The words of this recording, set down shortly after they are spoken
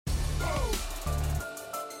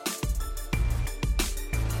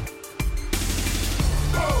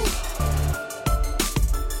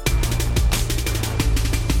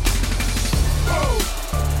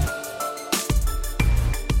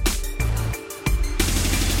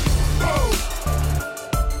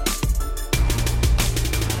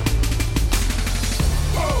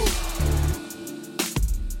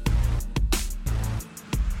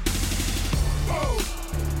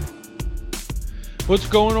What's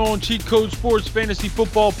going on, Cheat Code Sports Fantasy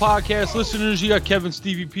Football Podcast listeners? You got Kevin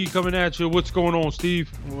Stevie P coming at you. What's going on, Steve?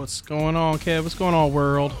 What's going on, Kev? What's going on,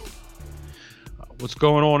 world? What's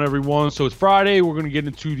going on, everyone? So it's Friday. We're going to get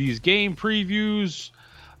into these game previews.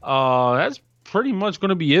 That's pretty much going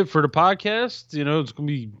to be it for the podcast. You know, it's going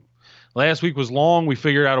to be last week was long. We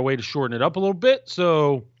figured out a way to shorten it up a little bit.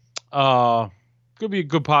 So going to be a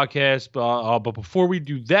good podcast. But before we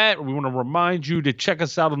do that, we want to remind you to check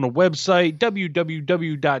us out on the website,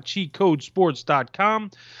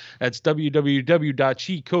 www.cheatcodesports.com. That's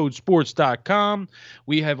www.cheatcodesports.com.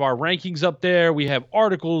 We have our rankings up there. We have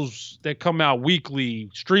articles that come out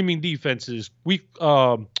weekly, streaming defenses,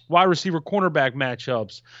 wide receiver cornerback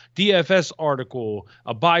matchups, DFS article,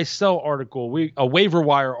 a buy-sell article, a waiver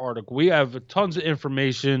wire article. We have tons of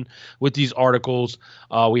information with these articles.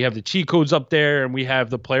 We have the cheat codes up there, and we have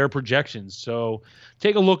the player projections. So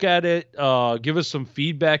take a look at it, give us some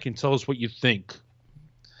feedback, and tell us what you think.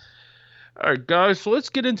 All right, guys, so let's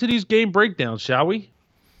get into these game breakdowns, shall we?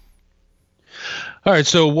 All right,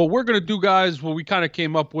 so what we're going to do, guys, what we kind of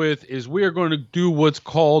came up with is we are going to do what's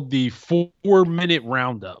called the 4-minute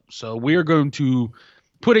roundup. So we are going to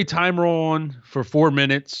put a timer on for 4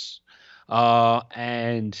 minutes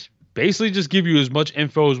and basically just give you as much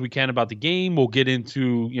info as we can about the game. We'll get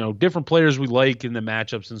into, different players we like in the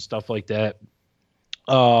matchups and stuff like that.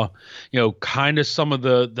 Kind of some of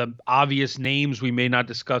the obvious names we may not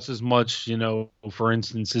discuss as much, for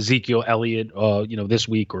instance, Ezekiel Elliott, this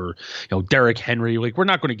week, or, Derrick Henry. Like, we're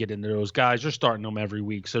not going to get into those guys. You're starting them every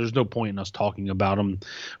week, so there's no point in us talking about them,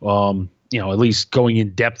 at least going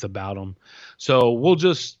in depth about them. So we'll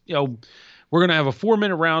just, we're going to have a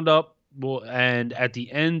 4-minute roundup. And at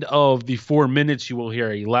the end of the 4 minutes, you will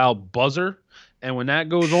hear a loud buzzer. And when that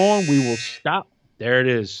goes on, we will stop. There it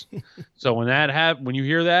is. So when you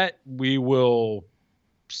hear that, we will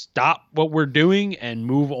stop what we're doing and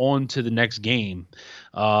move on to the next game.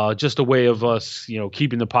 Just a way of us,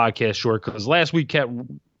 keeping the podcast short, because last week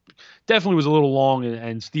definitely was a little long,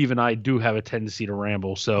 and Steve and I do have a tendency to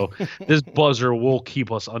ramble. So this buzzer will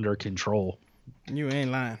keep us under control. You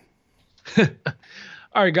ain't lying.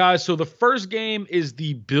 All right, guys. So the first game is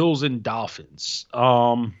the Bills and Dolphins.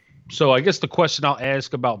 So I guess the question I'll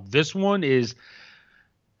ask about this one is,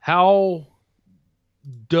 how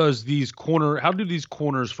do these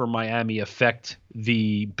corners for Miami affect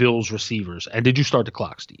the Bills receivers? And did you start the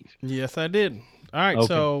clock, Steve? Yes, I did. All right, okay.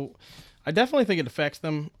 So I definitely think it affects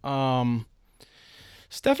them. Stephon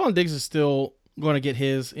Diggs is still going to get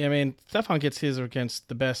his. I mean, Stephon gets his against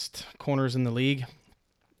the best corners in the league.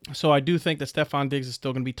 So I do think that Stephon Diggs is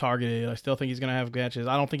still going to be targeted. I still think he's going to have catches.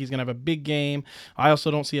 I don't think he's going to have a big game. I also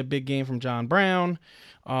don't see a big game from John Brown.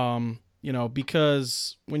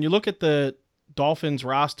 Because when you look at the Dolphins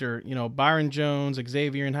roster, Byron Jones,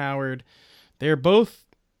 Xavier Howard, they're both,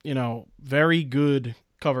 very good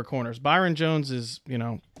cover corners. Byron Jones is,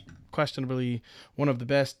 questionably one of the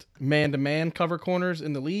best man-to-man cover corners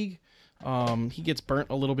in the league. He gets burnt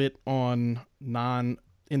a little bit on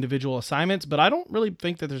non-individual assignments, but I don't really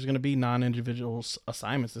think that there's going to be non-individual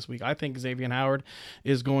assignments this week. I think Xavier Howard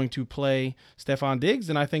is going to play Stephon Diggs,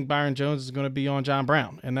 and I think Byron Jones is going to be on John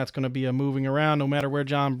Brown, and that's going to be a moving around. No matter where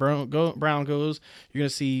John Brown goes, you're going to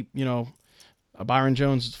see, Byron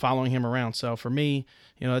Jones following him around. So for me,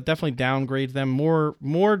 it definitely downgrades them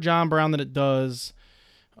more John Brown than it does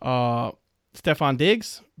Stephon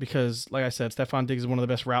Diggs, because like I said, Stephon Diggs is one of the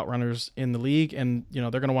best route runners in the league, and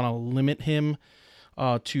they're going to want to limit him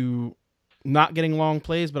to not getting long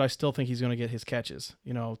plays, but I still think he's going to get his catches.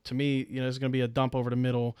 To me, there's going to be a dump over the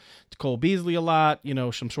middle to Cole Beasley a lot,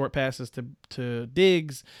 some short passes to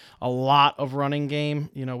Diggs, a lot of running game.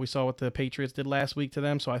 We saw what the Patriots did last week to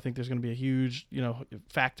them, so I think there's going to be a huge,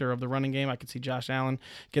 factor of the running game. I could see Josh Allen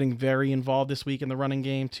getting very involved this week in the running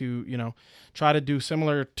game to, try to do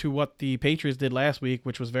similar to what the Patriots did last week,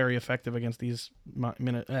 which was very effective against these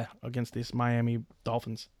Miami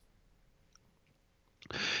Dolphins.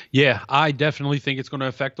 Yeah, I definitely think it's going to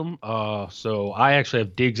affect them. So I actually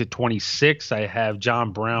have Diggs at 26. I have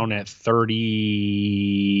John Brown at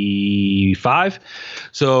 35.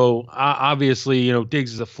 So obviously,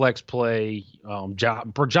 Diggs is a flex play.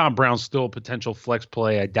 John Brown's still a potential flex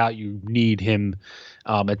play. I doubt you need him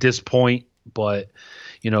at this point. But,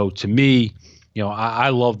 to me, I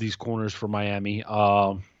love these corners for Miami.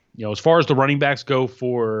 As far as the running backs go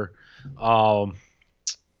for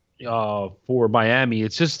Miami,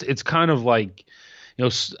 it's kind of like,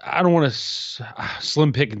 I don't want to,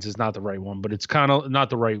 slim pickings is not the right one, but it's kind of not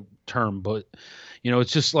the right term, but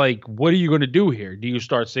it's just like, what are you going to do here? Do you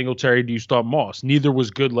start Singletary? Do you start Moss? Neither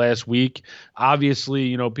was good last week.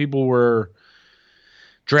 Obviously, people were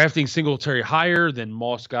drafting Singletary higher, then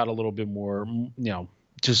Moss got a little bit more,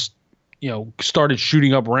 just started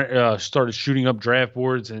shooting up draft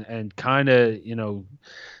boards and kind of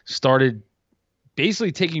started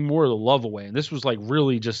basically taking more of the love away. And this was like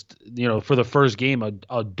really just for the first game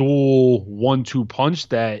a dual 1-2 punch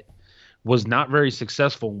that was not very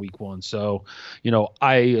successful in week 1. So,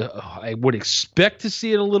 I would expect to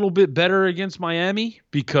see it a little bit better against Miami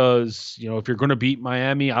because, if you're going to beat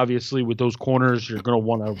Miami, obviously with those corners, you're going to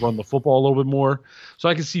want to run the football a little bit more. So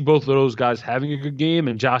I can see both of those guys having a good game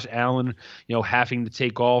and Josh Allen, having to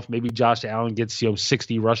take off. Maybe Josh Allen gets,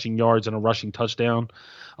 60 rushing yards and a rushing touchdown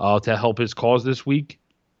to help his cause this week.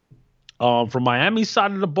 From Miami's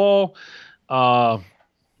side of the ball, I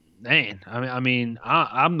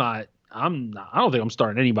don't think I'm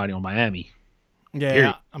starting anybody on Miami. Yeah,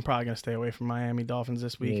 Period. I'm probably gonna stay away from Miami Dolphins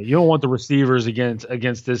this week. Yeah, you don't want the receivers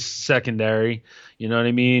against this secondary. You know what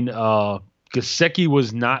I mean? Gesicki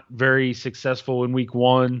was not very successful in week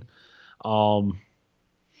 1. The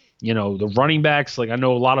running backs, like I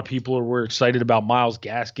know a lot of people were excited about Myles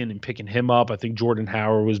Gaskin and picking him up. I think Jordan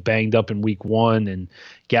Howard was banged up in week 1 and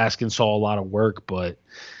Gaskin saw a lot of work, but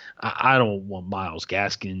I don't want Myles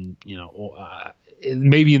Gaskin,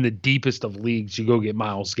 maybe in the deepest of leagues, you go get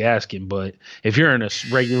Myles Gaskin. But if you're in a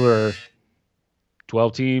regular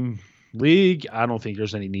 12-team league, I don't think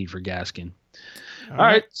there's any need for Gaskin. All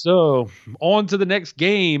right. So on to the next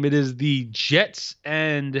game. It is the Jets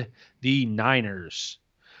and the Niners.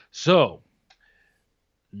 So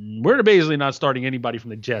we're basically not starting anybody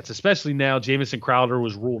from the Jets, especially now Jamison Crowder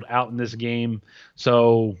was ruled out in this game.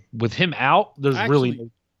 So with him out,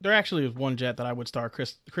 there actually is one Jet that I would start.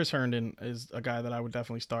 Chris Herndon is a guy that I would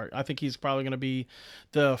definitely start. I think he's probably going to be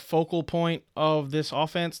the focal point of this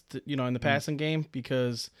offense, in the passing game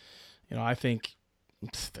because, I think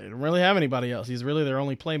they don't really have anybody else. He's really their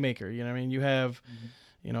only playmaker. You know what I mean? You have,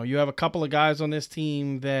 you have a couple of guys on this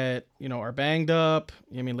team that, are banged up.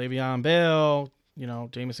 Le'Veon Bell,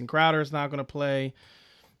 Jamison Crowder is not going to play.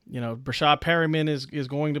 Brashad Perriman is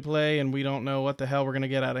going to play, and we don't know what the hell we're going to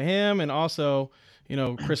get out of him. And also,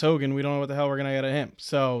 Chris Hogan, we don't know what the hell we're going to get out of him.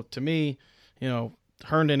 So to me,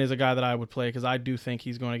 Herndon is a guy that I would play because I do think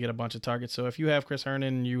he's going to get a bunch of targets. So if you have Chris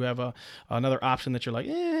Herndon and you have another option that you're like,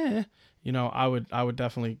 I would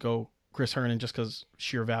definitely go Chris Herndon just because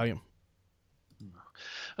sheer value.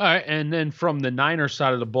 All right, and then from the Niners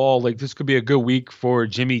side of the ball, like this could be a good week for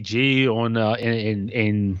Jimmy G on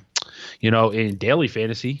in daily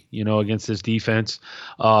fantasy, against this defense.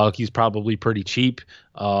 He's probably pretty cheap.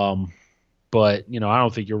 But, I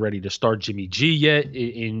don't think you're ready to start Jimmy G yet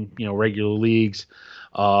in regular leagues.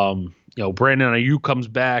 Brandon Ayuk comes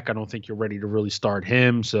back. I don't think you're ready to really start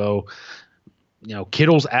him. So,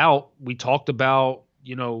 Kittle's out. We talked about,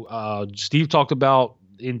 Steve talked about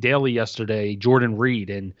in daily yesterday, Jordan Reed.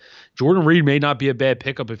 And Jordan Reed may not be a bad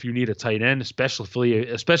pickup if you need a tight end, especially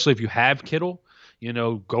if you have Kittle.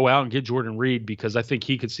 Go out and get Jordan Reed because I think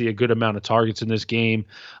he could see a good amount of targets in this game.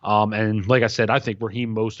 And like I said, I think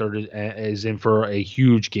Raheem Mostert is in for a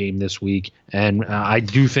huge game this week. And I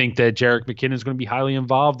do think that Jerick McKinnon is going to be highly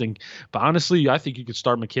involved. But honestly, I think you could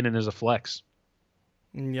start McKinnon as a flex.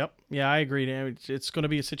 Yep. Yeah, I agree. It's going to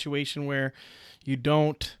be a situation where you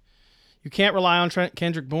can't rely on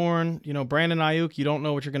Kendrick Bourne. Brandon Ayuk, you don't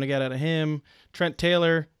know what you're going to get out of him. Trent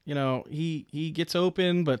Taylor, he gets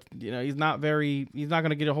open, but he's not going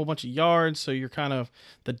to get a whole bunch of yards. So you're kind of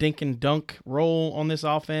the dink and dunk role on this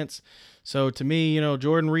offense. So to me,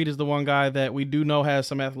 Jordan Reed is the one guy that we do know has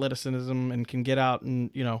some athleticism and can get out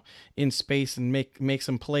and, in space and make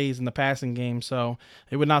some plays in the passing game. So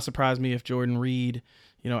it would not surprise me if Jordan Reed,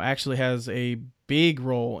 actually has a big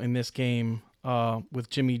role in this game with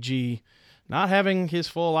Jimmy G not having his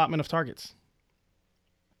full allotment of targets.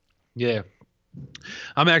 Yeah.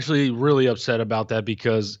 I'm actually really upset about that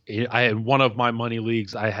because I had one of my money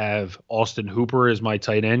leagues. I have Austin Hooper as my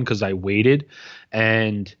tight end because I waited,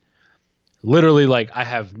 and literally I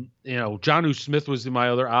have, Jonnu Smith was my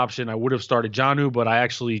other option. I would have started Jonnu, but I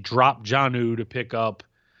actually dropped Jonnu to pick up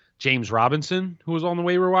James Robinson, who was on the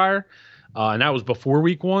waiver wire. And that was before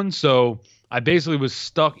week 1. So I basically was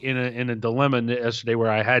stuck in a dilemma yesterday where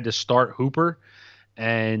I had to start Hooper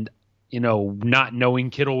and, not knowing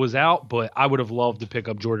Kittle was out, but I would have loved to pick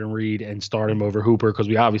up Jordan Reed and start him over Hooper because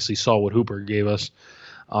we obviously saw what Hooper gave us.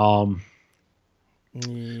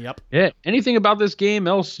 Yep. Yeah. Anything about this game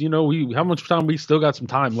else? How much time we still got some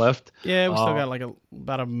time left. Yeah, we still got like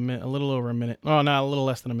about a minute, a little over a minute. Oh, no, a little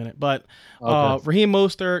less than a minute. But Okay. Raheem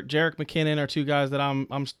Mostert, Jerick McKinnon are two guys that I'm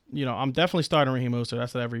definitely starting Raheem Mostert.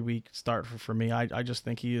 That's an every week start for me. I just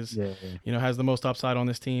think he is, Yeah. has the most upside on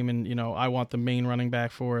this team, and I want the main running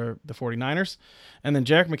back for the 49ers. And then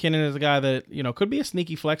Jerick McKinnon is a guy that could be a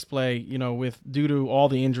sneaky flex play. With due to all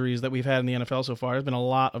the injuries that we've had in the NFL so far. There's been a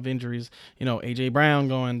lot of injuries. AJ Brown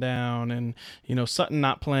going down, and Sutton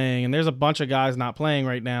not playing, and there's a bunch of guys not playing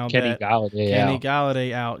right now. Kenny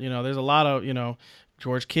Galladay out. There's a lot of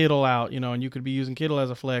George Kittle out. And you could be using Kittle as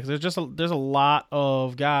a flex. There's a lot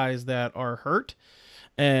of guys that are hurt,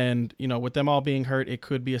 and with them all being hurt, it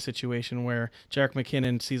could be a situation where Jerick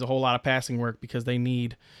McKinnon sees a whole lot of passing work because they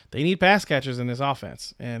need pass catchers in this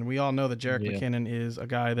offense, and we all know that Jerick McKinnon is a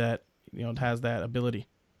guy that has that ability.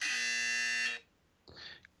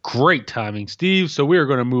 Great timing, Steve. So we are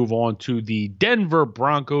going to move on to the Denver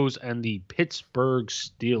Broncos and the Pittsburgh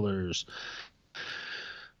Steelers.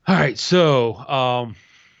 All right. So,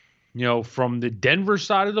 from the Denver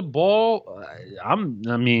side of the ball,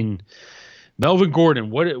 Melvin Gordon.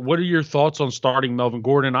 What are your thoughts on starting Melvin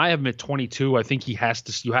Gordon? I have him at 22. I think you have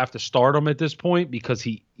to start him at this point because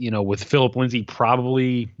he, with Philip Lindsay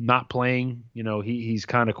probably not playing, he's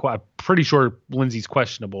kind of pretty sure Lindsay's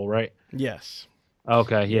questionable, right? Yes.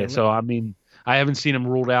 Okay, yeah. So I haven't seen him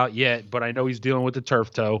ruled out yet, but I know he's dealing with the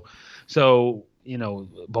turf toe. So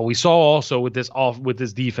but we saw also with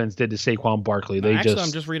this defense did to Saquon Barkley. I'm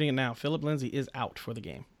just reading it now. Philip Lindsay is out for the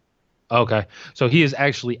game. Okay, so he is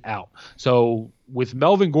actually out. So with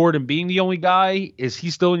Melvin Gordon being the only guy, is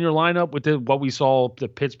he still in your lineup with what we saw the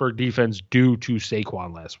Pittsburgh defense do to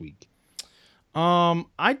Saquon last week?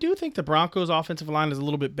 I do think the Broncos offensive line is a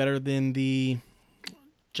little bit better than the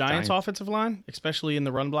Giants offensive line, especially in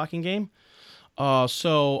the run blocking game.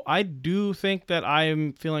 So I do think that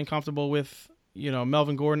I'm feeling comfortable with,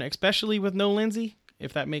 Melvin Gordon, especially with no Lindsay,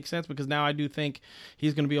 if that makes sense, because now I do think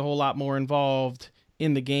he's going to be a whole lot more involved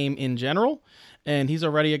in the game in general. And he's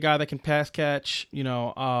already a guy that can pass catch.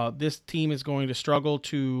 This team is going to struggle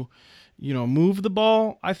to, move the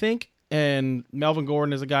ball, I think. And Melvin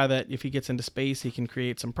Gordon is a guy that if he gets into space, he can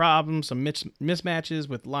create some problems, some mismatches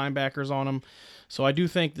with linebackers on him. So I do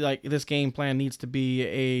think like this game plan needs to be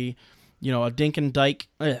a dink and dunk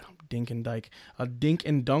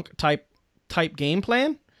type game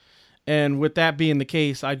plan. And with that being the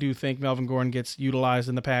case, I do think Melvin Gordon gets utilized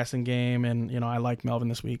in the passing game, and I like Melvin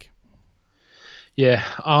this week. Yeah,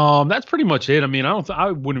 that's pretty much it.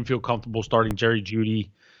 I wouldn't feel comfortable starting Jerry Jeudy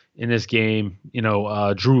in this game.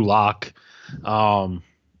 Drew Lock, Noah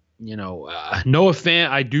Fant.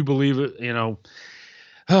 I do believe it.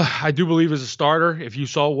 I do believe as a starter. If you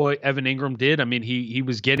saw what Evan Ingram did, he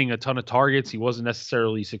was getting a ton of targets. He wasn't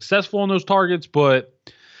necessarily successful on those targets, but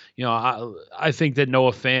I think that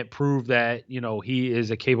Noah Fant proved that he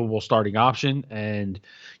is a capable starting option, and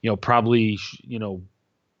probably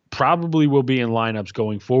will be in lineups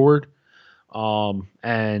going forward.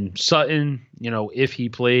 And Sutton, if he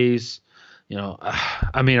plays,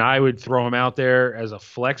 I would throw him out there as a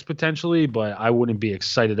flex potentially, but I wouldn't be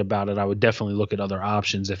excited about it. I would definitely look at other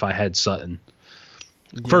options if I had Sutton.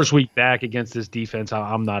 Yeah. First week back against this defense,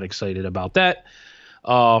 I'm not excited about that.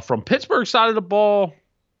 From Pittsburgh side of the ball,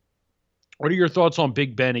 what are your thoughts on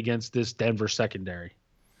Big Ben against this Denver secondary?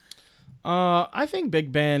 I think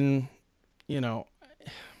Big Ben,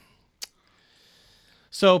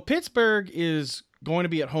 so Pittsburgh is going to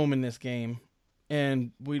be at home in this game,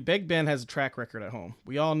 and Big Ben has a track record at home.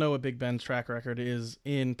 We all know what Big Ben's track record is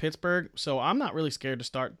in Pittsburgh, so I'm not really scared to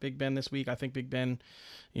start Big Ben this week. I think Big Ben,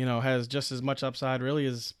 has just as much upside really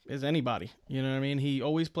as anybody. You know what I mean? He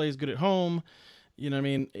always plays good at home. You know what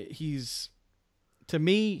I mean? To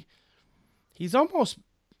me, he's almost,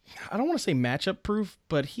 I don't want to say matchup proof,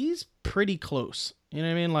 but he's pretty close. You know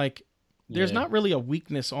what I mean? Like, there's not really a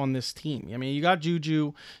weakness on this team. You got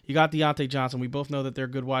Juju, you got Deontay Johnson. We both know that they're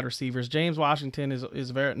good wide receivers. James Washington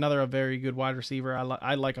is another very good wide receiver.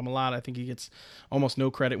 I like him a lot. I think he gets almost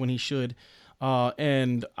no credit when he should.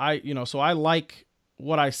 And so I like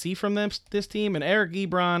what I see from this team. And Eric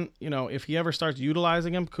Ebron, if he ever starts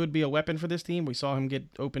utilizing him, could be a weapon for this team. We saw him get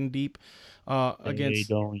open deep against.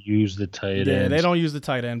 They don't use the tight end. Yeah, they don't use the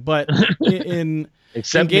tight end, but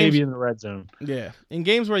except games, maybe in the red zone. Yeah, in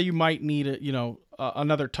games where you might need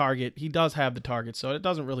another target, he does have the target, so it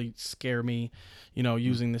doesn't really scare me,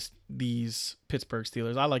 using these Pittsburgh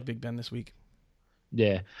Steelers. I like Big Ben this week.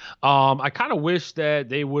 Yeah. I kind of wish that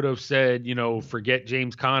they would have said, forget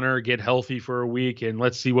James Conner, get healthy for a week, and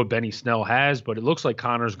let's see what Benny Snell has. But it looks like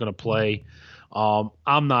Conner's going to play.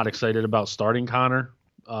 I'm not excited about starting Connor.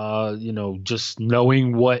 Just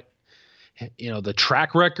knowing what the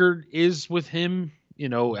track record is with him.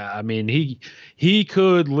 I mean, he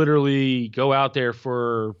could literally go out there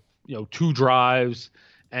for 2 drives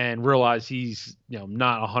and realize he's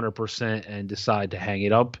not 100% and decide to hang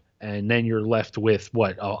it up, and then you're left with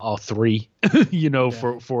what a 3, Yeah.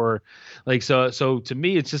 for like so to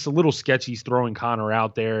me it's just a little sketchy throwing Connor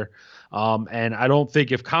out there, and I don't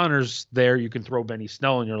think if Connor's there you can throw Benny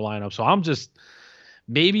Snell in your lineup. So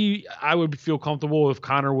maybe I would feel comfortable if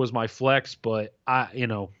Connor was my flex, but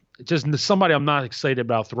just somebody I'm not excited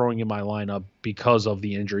about throwing in my lineup because of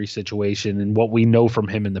the injury situation and what we know from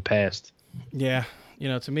him in the past. Yeah.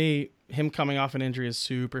 To me, him coming off an injury is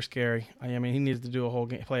super scary. I mean, he needs to do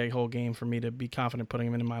play a whole game for me to be confident putting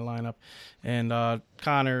him in my lineup. And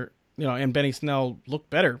Connor, and Benny Snell looked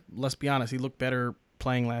better. Let's be honest, he looked better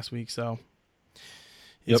playing last week. So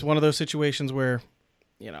it's one of those situations where,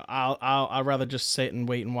 I'd rather just sit and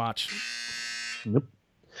wait and watch. Yep.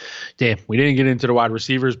 Damn, we didn't get into the wide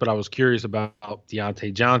receivers, but I was curious about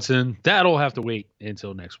Deontay Johnson. That'll have to wait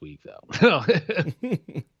until next week, though.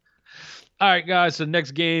 All right, guys. So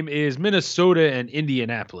next game is Minnesota and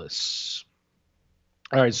Indianapolis.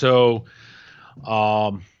 All right, so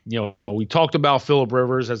we talked about Phillip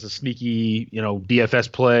Rivers as a sneaky,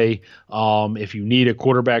 DFS play. If you need a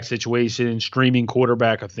quarterback situation, streaming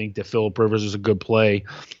quarterback, I think that Phillip Rivers is a good play.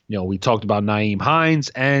 We talked about Nyheim Hines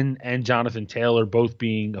and Jonathan Taylor both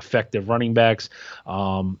being effective running backs.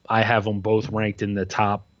 I have them both ranked in the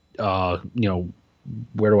top,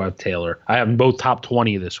 where do I have Taylor? I have them both top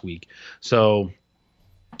 20 this week. So,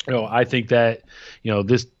 I think that,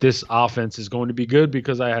 this offense is going to be good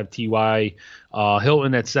because I have T.Y.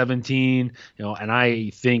 Hilton at 17, and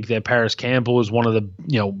I think that Paris Campbell is one of the,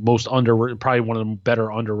 most probably one of the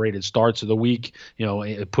better underrated starts of the week,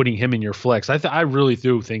 putting him in your flex. I really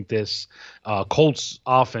do think this Colts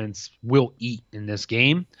offense will eat in this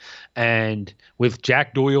game. And with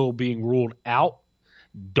Jack Doyle being ruled out,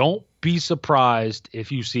 don't be surprised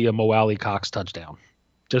if you see a Mo Alley-Cox touchdown.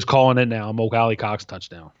 Just calling it now, Mo Alley-Cox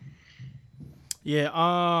touchdown. Yeah,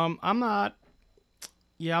 I'm not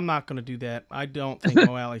going to do that. I don't think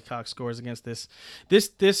Mo Alley-Cox scores against this.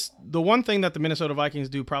 The one thing that the Minnesota Vikings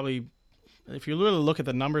do probably, if you really look at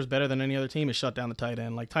the numbers better than any other team, is shut down the tight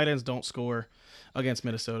end. Like, tight ends don't score against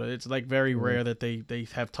Minnesota. It's like very rare that they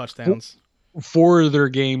have touchdowns. 4 of their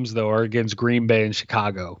games though are against Green Bay and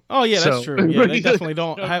Chicago. Oh yeah, that's true. Yeah, they definitely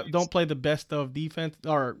don't play the best of defense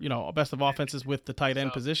or best of offenses with the tight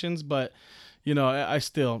end positions. But I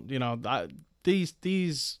still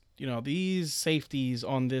these safeties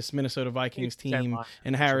on this Minnesota Vikings team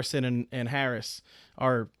and Harrison and Harris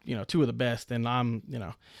are 2 of the best. And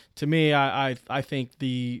to me, I think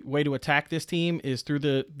the way to attack this team is through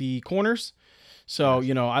the corners. So,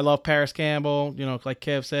 I love Paris Campbell, like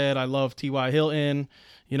Kev said, I love T.Y. Hilton,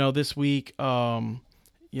 this week. I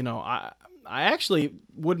actually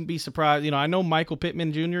wouldn't be surprised. I know Michael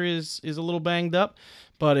Pittman Jr. is a little banged up,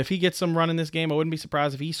 but if he gets some run in this game, I wouldn't be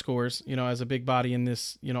surprised if he scores, as a big body in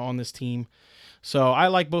this, on this team. So I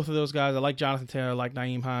like both of those guys. I like Jonathan Taylor, I like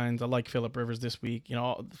Nyheim Hines, I like Phillip Rivers this week.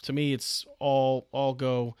 To me, it's all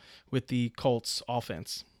go with the Colts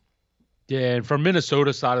offense. Yeah, and from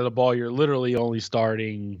Minnesota side of the ball, you're literally only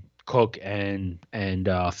starting Cook and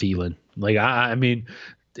Thielen. Like I mean,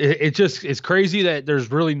 it's crazy that there's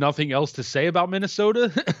really nothing else to say about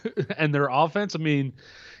Minnesota and their offense. I mean,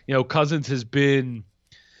 Cousins is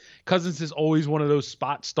always one of those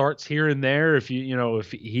spot starts here and there. If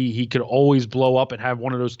if he could always blow up and have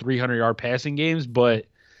one of those 300-yard passing games, but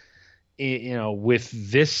with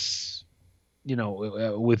this.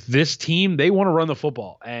 With this team, they want to run the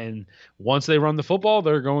football. And once they run the football,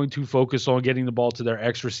 they're going to focus on getting the ball to their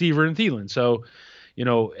ex receiver and Thielen. So,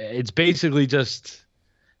 it's basically just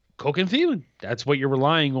Cook and Thielen. That's what you're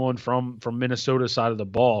relying on from Minnesota side of the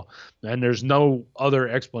ball. And there's no other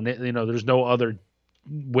explanation. There's no other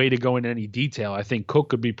way to go into any detail. I think Cook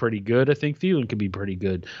could be pretty good. I think Thielen could be pretty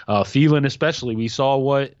good. Thielen, especially, we saw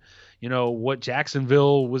what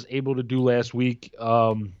Jacksonville was able to do last week.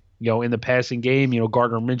 In the passing game,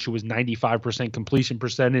 Gardner Minshew was 95% completion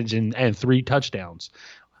percentage and 3 touchdowns.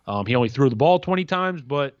 He only threw the ball 20 times,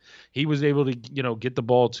 but he was able to, get the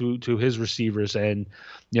ball to his receivers. And,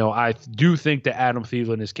 I do think that Adam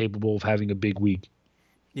Thielen is capable of having a big week.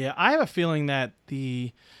 Yeah, I have a feeling that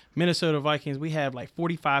the Minnesota Vikings, we have like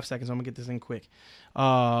 45 seconds. I'm going to get this in quick.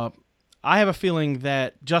 I have a feeling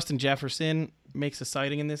that Justin Jefferson makes a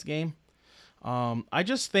sighting in this game. I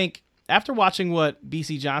just think, after watching what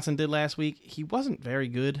B.C. Johnson did last week, he wasn't very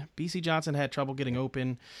good. B.C. Johnson had trouble getting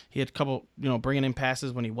open. He had trouble, bringing in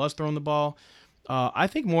passes when he was throwing the ball. I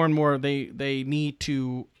think more and more they need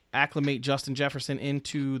to acclimate Justin Jefferson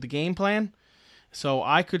into the game plan. So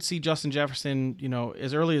I could see Justin Jefferson,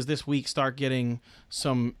 as early as this week, start getting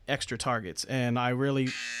some extra targets. And I really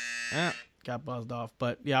got buzzed off.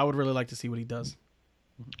 But yeah, I would really like to see what he does.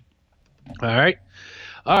 All right.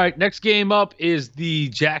 All right. Next game up is the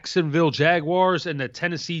Jacksonville Jaguars and the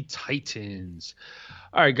Tennessee Titans.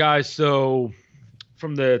 All right, guys. So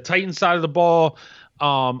from the Titans side of the ball,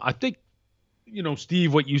 I think,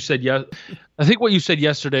 Steve, what you said, I think what you said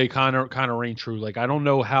yesterday kind of rang true. Like, I don't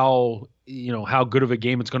know how good of a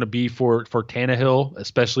game it's going to be for Tannehill,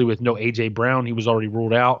 especially with no AJ Brown. He was already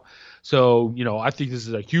ruled out. So, I think this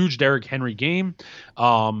is a huge Derrick Henry game.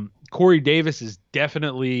 Corey Davis is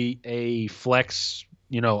definitely a flex,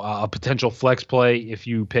 a potential flex play if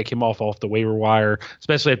you pick him off the waiver wire,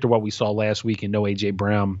 especially after what we saw last week and no AJ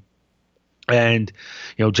Brown. And,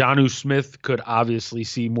 Jonnu Smith could obviously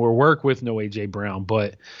see more work with no A.J. Brown.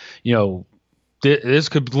 But, this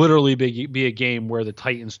could literally be a game where the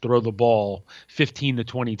Titans throw the ball 15 to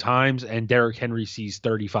 20 times and Derrick Henry sees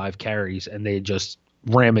 35 carries and they just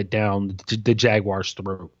ram it down the Jaguars'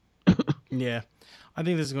 throat. Yeah. I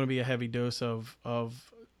think this is going to be a heavy dose of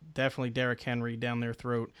definitely Derrick Henry down their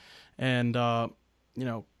throat. And,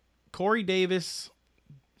 Corey Davis,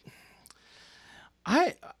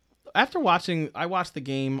 I watched the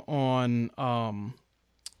game on,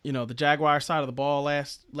 the Jaguar side of the ball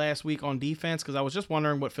last week on defense because I was just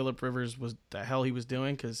wondering what Phillip Rivers he was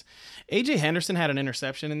doing because A.J. Henderson had an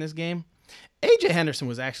interception in this game. A.J. Henderson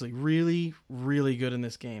was actually really, really good in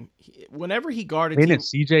this game. Whenever he guarded... Ain't it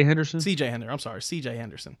C.J. Henderson? C.J. Henderson. I'm sorry, C.J.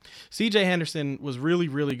 Henderson. C.J. Henderson was really,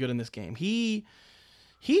 really good in this game. He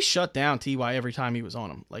shut down T.Y. every time he was on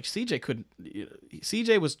him. Like, C.J.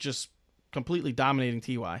 was just completely dominating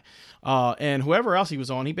T.Y. And whoever else he was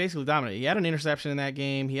on, he basically dominated. He had an interception in that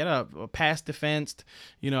game. He had a pass defensed.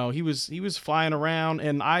 He was flying around.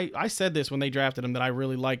 And I said this when they drafted him that I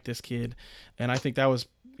really liked this kid. And I think that was,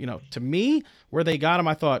 to me, where they got him,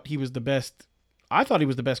 I thought he was the best. I thought he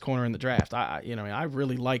was the best corner in the draft. I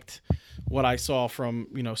really liked what I saw from,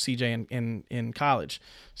 CJ in college.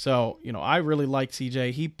 So, I really liked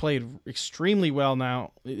CJ. He played extremely well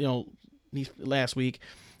now, last week.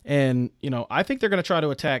 And, I think they're going to try to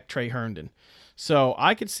attack Trey Herndon. So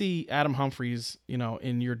I could see Adam Humphries,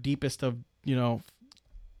 in your deepest of,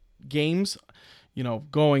 games,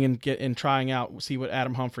 going and trying out, see what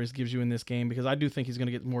Adam Humphries gives you in this game, because I do think he's going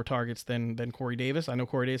to get more targets than Corey Davis. I know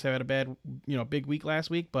Corey Davis had a bad, big week last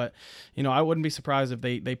week, but, I wouldn't be surprised if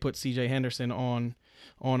they put CJ Henderson on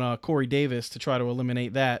Corey Davis to try to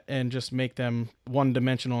eliminate that and just make them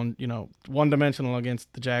one-dimensional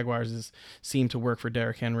against the Jaguars seem to work for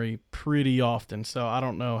Derrick Henry pretty often. So I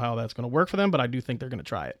don't know how that's going to work for them, but I do think they're going to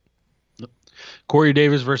try it. Corey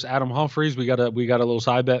Davis versus Adam Humphries. We got a little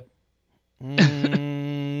side bet.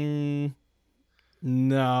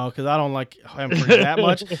 No, because I don't like Humphries that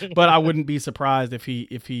much, but I wouldn't be surprised if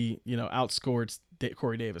he outscored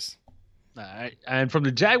Corey Davis. All right. And from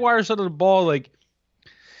the Jaguars side of the ball, like,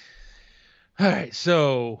 all right,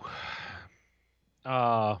 so,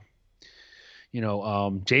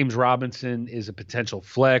 James Robinson is a potential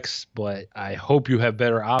flex, but I hope you have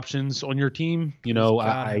better options on your team.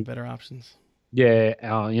 I have better options.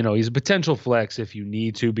 Yeah, he's a potential flex if you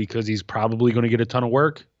need to because he's probably going to get a ton of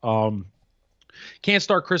work. Can't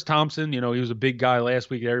start Chris Thompson. He was a big guy last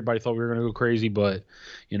week. Everybody thought we were going to go crazy, but,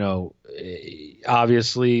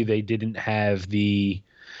 obviously they didn't have the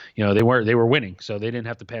 – they were winning, so they didn't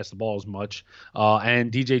have to pass the ball as much.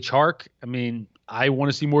 And DJ Chark, I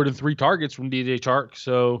want to see more than 3 targets from DJ Chark.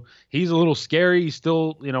 So he's a little scary. He's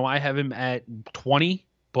still, I have him at 20,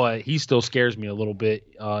 but he still scares me a little bit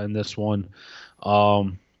in this one,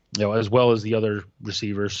 as well as the other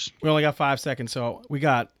receivers. We only got 5 seconds, so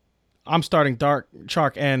I'm starting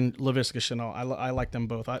Chark and Laviska Shenault. I like them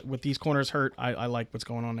both. With these corners hurt, I like what's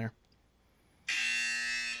going on there.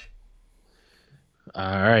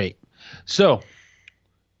 All right. So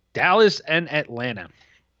Dallas and Atlanta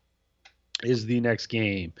is the next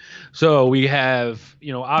game. So we have,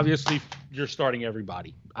 obviously you're starting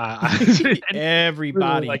everybody.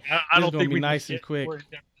 Everybody. Like, I don't think we nice and quick.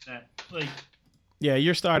 Yeah,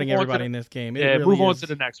 you're starting everybody in this game. Move on to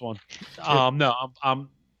the next one. No, I'm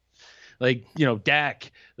like,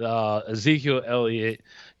 Dak, Ezekiel Elliott,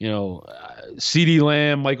 CeeDee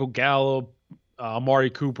Lamb, Michael Gallup, Amari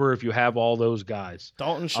Cooper, if you have all those guys.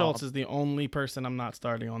 Dalton Schultz is the only person I'm not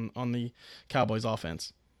starting on the Cowboys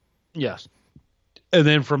offense. Yes. And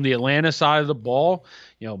then from the Atlanta side of the ball,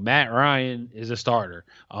 Matt Ryan is a starter.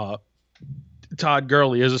 Todd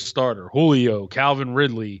Gurley as a starter, Julio, Calvin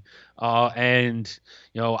Ridley, and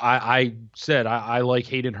I said I like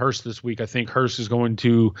Hayden Hurst this week. I think Hurst is going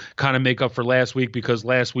to kind of make up for last week because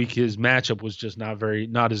last week his matchup was just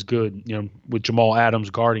not as good, with Jamal Adams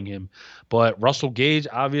guarding him. But Russell Gage,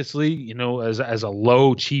 obviously, as a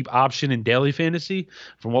low cheap option in daily fantasy,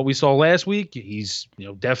 from what we saw last week, he's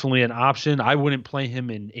definitely an option. I wouldn't play him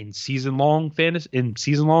in season long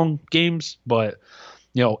games, but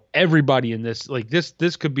everybody in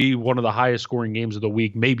this could be one of the highest scoring games of the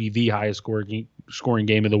week, maybe the highest scoring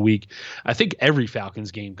game of the week. I think every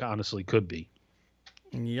Falcons game honestly could be.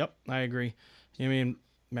 Yep, I agree. I mean,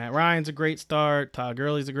 Matt Ryan's a great start. Todd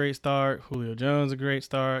Gurley's a great start. Julio Jones a great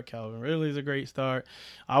start. Calvin Ridley's a great start.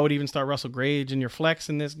 I would even start Russell Gage in your flex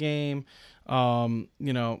in this game. Hayden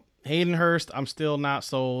Hurst, I'm still not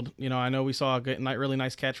sold. I know we saw a really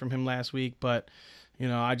nice catch from him last week, but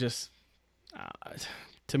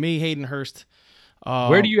to me, Hayden Hurst.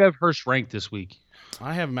 Where do you have Hurst ranked this week?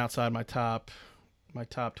 I have him outside my top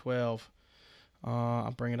 12.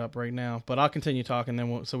 I'll bring it up right now, but I'll continue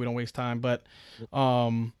talking so we don't waste time. But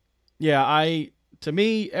to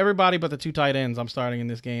me, everybody but the 2 tight ends I'm starting in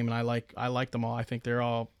this game, and I like them all. I think they're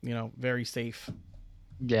all very safe.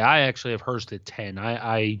 Yeah, I actually have Hurst at 10.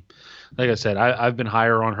 I like I said, I've been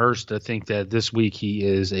higher on Hurst. I think that this week he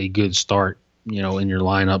is a good start, in your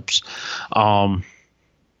lineups.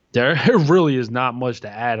 There really is not much to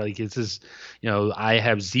add. Like it's just, I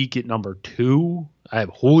have Zeke at number 2. I have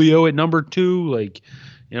Julio at number 2. Like,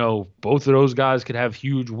 both of those guys could have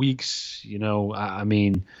huge weeks. I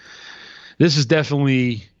mean, this is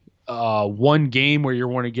definitely one game where you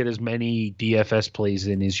want to get as many DFS plays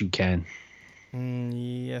in as you can.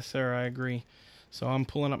 Yes, sir. I agree. So I'm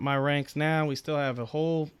pulling up my ranks now. We still have a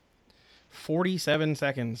whole 47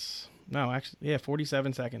 seconds. No, actually, yeah,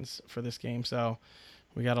 47 seconds for this game. So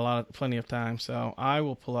we got plenty of time. So I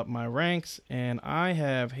will pull up my ranks, and I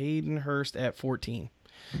have Hayden Hurst at 14.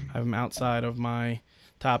 I have him outside of my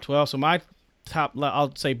top 12. So my top,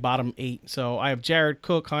 I'll say bottom 8. So I have Jared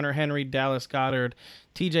Cook, Hunter Henry, Dallas Goedert,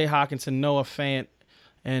 T.J. Hockenson, Noah Fant,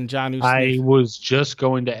 and Jonnu Smith. I was just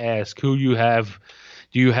going to ask who you have.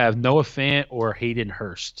 Do you have Noah Fant or Hayden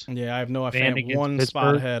Hurst? Yeah, I have Noah Fant 1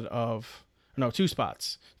 spot ahead of – no, 2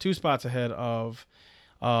 spots. 2 spots ahead of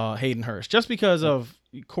Hayden Hurst. Just because of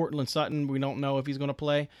Courtland Sutton, we don't know if he's going to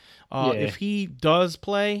play. If he does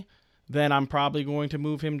play, then I'm probably going to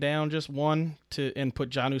move him down just 1 and put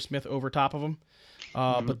Jonnu Smith over top of him.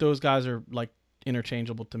 But those guys are like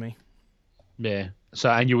interchangeable to me. Yeah. So,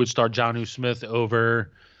 and you would start Jonnu Smith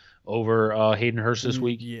over Hayden Hurst this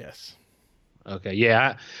week? Yes. Okay.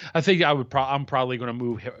 Yeah. I think I'm probably going to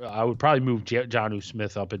move. I would probably move Jonnu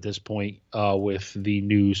Smith up at this point with the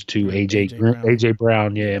news to AJ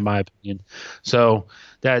Brown. Yeah, in my opinion. So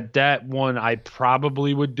that one I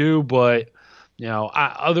probably would do, but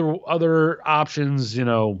other options.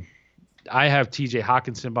 I have T.J.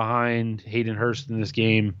 Hockenson behind Hayden Hurst in this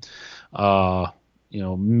game.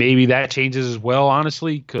 Maybe that changes as well,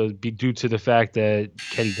 honestly, could be due to the fact that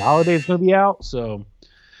Kenny Golladay is going to be out. So,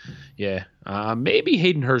 yeah, maybe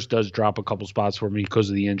Hayden Hurst does drop a couple spots for me because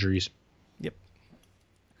of the injuries. Yep.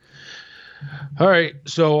 All right,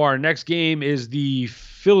 so our next game is the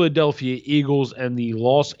Philadelphia Eagles and the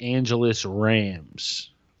Los Angeles Rams.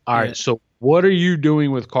 All right, so what are you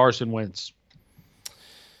doing with Carson Wentz?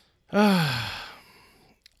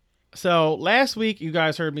 So last week, you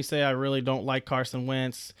guys heard me say I really don't like Carson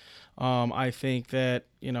Wentz. I think that,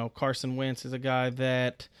 Carson Wentz is a guy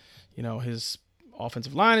that, his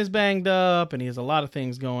offensive line is banged up and he has a lot of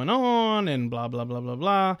things going on and blah, blah, blah, blah,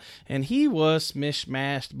 blah. And he was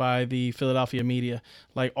smashed by the Philadelphia media.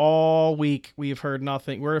 Like all week, we've heard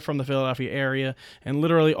nothing. We're from the Philadelphia area, and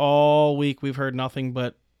literally all week we've heard nothing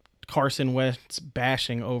but Carson Wentz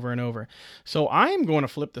bashing over and over. So I am going to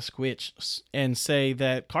flip the switch and say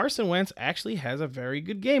that Carson Wentz actually has a very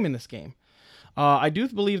good game in this game. I do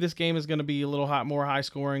believe this game is going to be a little more high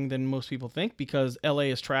scoring than most people think because LA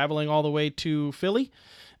is traveling all the way to Philly.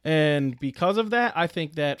 And because of that, I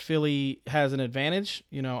think that Philly has an advantage.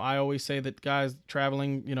 I always say that guys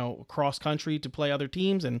traveling, cross country to play other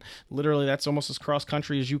teams, and literally that's almost as cross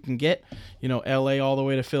country as you can get, LA all the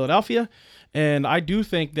way to Philadelphia. And I do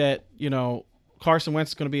think that, Carson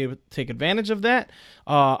Wentz is going to be able to take advantage of that.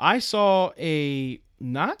 I saw a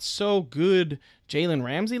not so good Jalen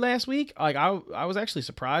Ramsey last week. Like I was actually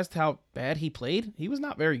surprised how bad he played. He was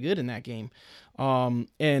not very good in that game. And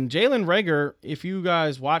Jalen Reagor, if you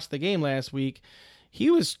guys watched the game last week, he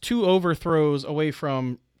was 2 overthrows away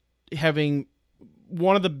from having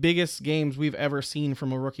one of the biggest games we've ever seen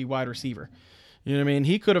from a rookie wide receiver. You know what I mean?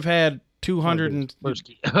 He could have had 200 and First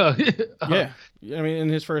game. yeah, I mean in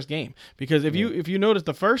his first game, because if you notice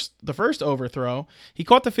the first overthrow, he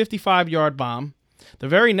caught the 55-yard bomb. The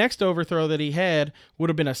very next overthrow that he had would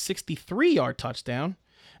have been a 63-yard touchdown.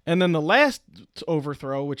 And then the last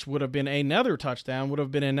overthrow, which would have been another touchdown, would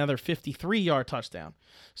have been another 53-yard touchdown.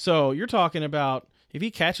 So you're talking about, if he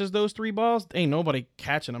catches those 3 balls, ain't nobody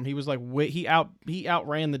catching him. He was like, he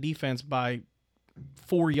outran the defense by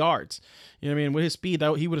 4 yards. You know what I mean? With his speed,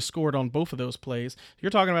 he would have scored on both of those plays. You're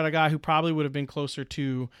talking about a guy who probably would have been closer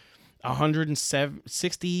to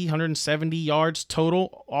 170 yards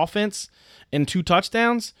total offense and 2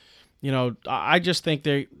 touchdowns. You know, I just think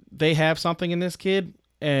they have something in this kid.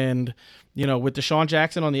 And, you know, with Deshaun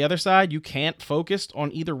Jackson on the other side, you can't focus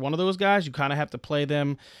on either one of those guys. You kind of have to play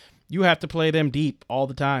them. You have to play them deep all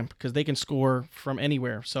the time because they can score from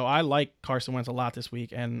anywhere. So I like Carson Wentz a lot this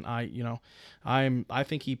week, and I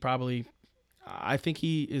think he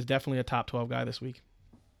is definitely a top 12 guy this week.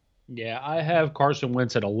 Yeah, I have Carson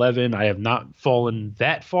Wentz at 11. I have not fallen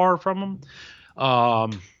that far from him.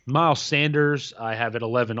 Miles Sanders, I have at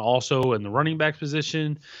 11 also in the running back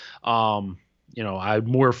position. You know, I'm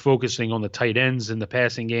more focusing on the tight ends in the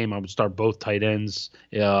passing game. I would start both tight ends.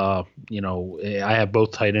 You know, I have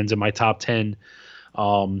both tight ends in my top 10.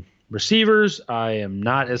 Receivers, I am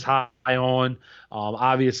not as high on.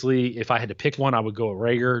 Obviously, if I had to pick one, I would go with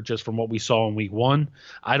Reagor just from what we saw in week 1.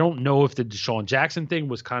 I don't know if the Deshaun Jackson thing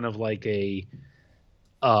was kind of like a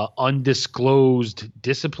undisclosed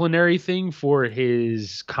disciplinary thing for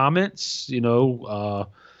his comments,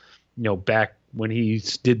 back when he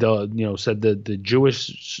did said the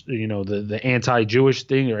Jewish, the anti-Jewish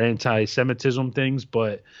thing or anti-Semitism things.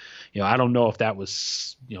 But, I don't know if that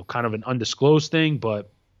was, kind of an undisclosed thing, but,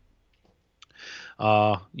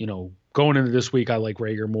 going into this week, I like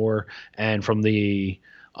Reagor more. And from the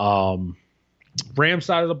Rams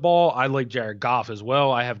side of the ball, I like Jared Goff as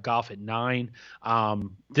well. I have Goff at 9.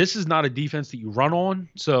 This is not a defense that you run on,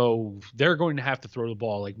 so they're going to have to throw the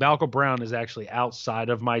ball. Like Malcolm Brown is actually outside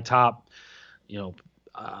of my top,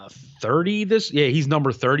 30 he's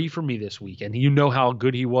number 30 for me this week. And you know how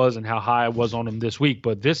good he was and how high I was on him this week,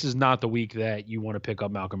 but this is not the week that you want to pick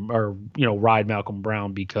up ride Malcolm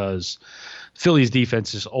Brown, because Philly's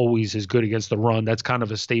defense is always as good against the run. That's kind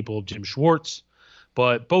of a staple of Jim Schwartz.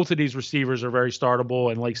 But both of these receivers are very startable,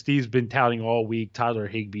 and like Steve's been touting all week, Tyler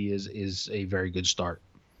Higbee is a very good start.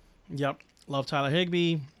 Yep. Love Tyler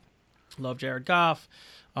Higbee. Love Jared Goff.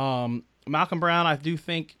 Malcolm Brown, I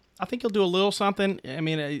think he'll do a little something. I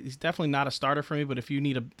mean, he's definitely not a starter for me, but if you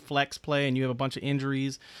need a flex play and you have a bunch of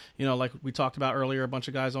injuries, like we talked about earlier, a bunch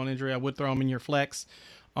of guys on injury, I would throw him in your flex.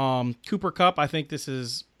 Cooper Kupp, I think this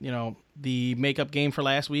is, the makeup game for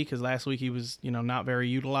last week, because last week he was, not very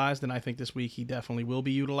utilized, and I think this week he definitely will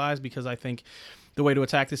be utilized, because I think the way to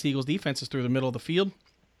attack this Eagles defense is through the middle of the field.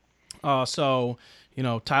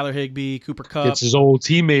 Tyler Higbee, Cooper Kupp. It's his old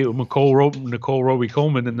teammate Nicole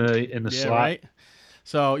Roby-Coleman in the slot. Right?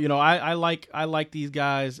 So, I like these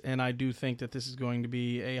guys, and I do think that this is going to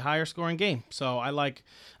be a higher scoring game. So I like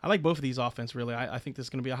both of these offense, really. I think this is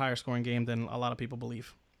going to be a higher scoring game than a lot of people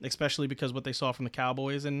believe, especially because what they saw from the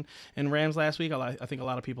Cowboys and Rams last week. I think a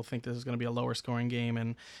lot of people think this is going to be a lower scoring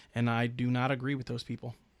game, and I do not agree with those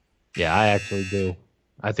people. Yeah, I actually do.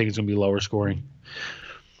 I think it's going to be lower scoring.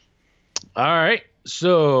 All right.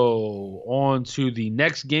 So on to the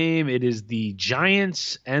next game. It is the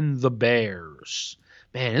Giants and the Bears.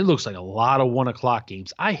 Man, it looks like a lot of 1:00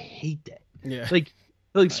 games. I hate that. Yeah. Like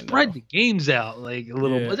spread the games out like a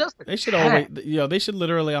little bit. They should always, they should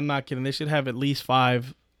literally, I'm not kidding, they should have at least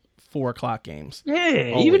 5 4:00 games.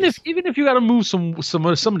 Yeah, always. even if you got to move some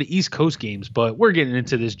of the East Coast games, but we're getting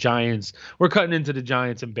into this Giants. We're cutting into the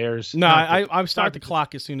Giants and Bears. No, I start the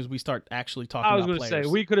clock as soon as we start actually talking about players. I was going to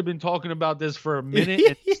say, we could have been talking about this for a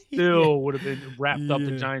minute and still would have been wrapped up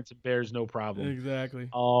the Giants and Bears, no problem. Exactly.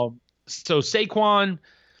 So Saquon,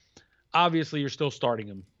 obviously you're still starting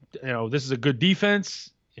him. This is a good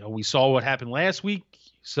defense. We saw what happened last week,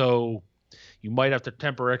 so you might have to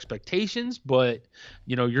temper expectations, but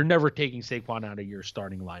you're never taking Saquon out of your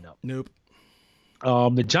starting lineup. Nope.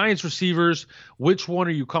 The Giants receivers, which one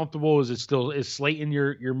are you comfortable? Is Slayton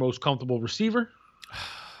your most comfortable receiver?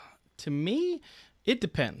 To me, it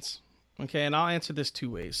depends. Okay, and I'll answer this 2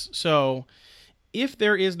 ways. So if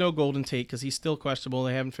there is no Golden Tate, because he's still questionable,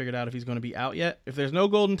 they haven't figured out if he's going to be out yet. If there's no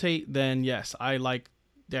Golden Tate, then yes, I like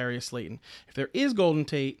Darius Slayton. If there is Golden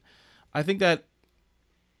Tate, I think that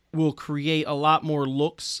will create a lot more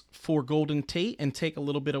looks for Golden Tate and take a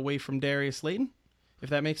little bit away from Darius Slayton, if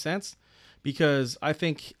that makes sense. Because I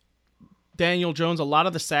think Daniel Jones, a lot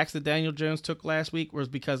of the sacks that Daniel Jones took last week was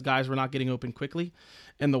because guys were not getting open quickly.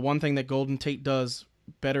 And the one thing that Golden Tate does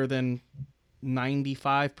better than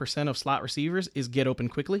 95% of slot receivers is get open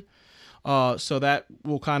quickly. So that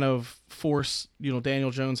will kind of force,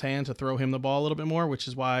 Daniel Jones' hand to throw him the ball a little bit more, which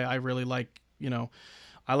is why I really like,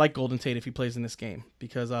 I like Golden Tate if he plays in this game,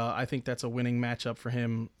 because I think that's a winning matchup for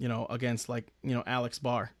him, against Alex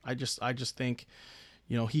Barr. I just think,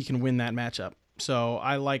 he can win that matchup. So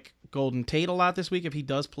I like Golden Tate a lot this week if he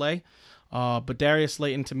does play. But Darius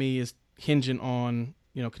Slayton to me is contingent on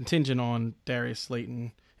Darius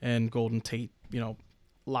Slayton and Golden Tate,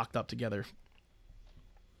 locked up together.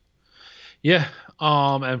 Yeah.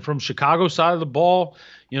 And from Chicago side of the ball,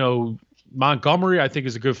 Montgomery, I think,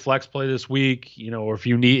 is a good flex play this week. Or if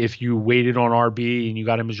you waited on RB and you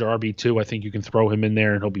got him as your RB2, I think you can throw him in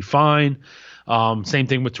there and he'll be fine. Same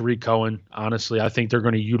thing with Tariq Cohen. Honestly, I think they're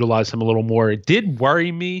going to utilize him a little more. It did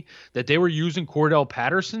worry me that they were using Cordell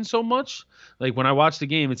Patterson so much. Like when I watched the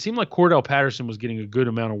game, it seemed like Cordell Patterson was getting a good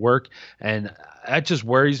amount of work, and that just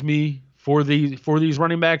worries me for these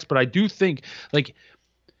running backs. But I do think,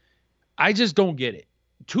 I just don't get it.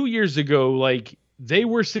 2 years ago, they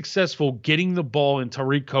were successful getting the ball in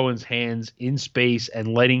Tariq Cohen's hands in space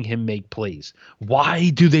and letting him make plays.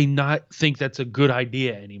 Why do they not think that's a good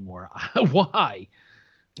idea anymore? Why?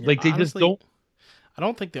 Yeah, they honestly, just don't. I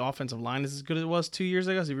don't think the offensive line is as good as it was 2 years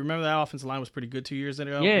ago. So if you remember, that offensive line was pretty good 2 years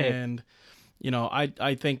ago. Yeah. And,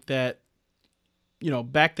 I think that,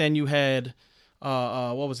 back then you had,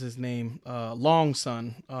 what was his name? Long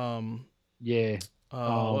son. Yeah.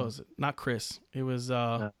 What was it? Not Chris. It was,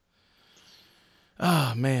 man,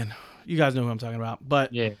 you guys know who I'm talking about.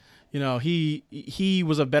 But yeah. He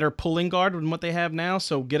was a better pulling guard than what they have now.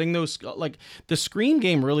 So getting those, the screen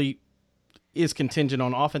game really is contingent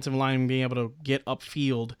on offensive line being able to get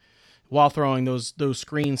upfield while throwing those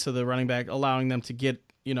screens to the running back, allowing them to get,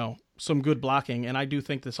 some good blocking. And I do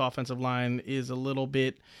think this offensive line is a little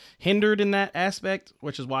bit hindered in that aspect,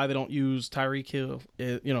 which is why they don't use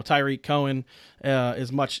Tariq Cohen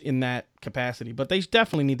as much in that capacity. But they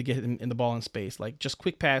definitely need to get him in the ball in space. Just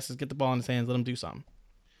quick passes, get the ball in his hands, let him do something.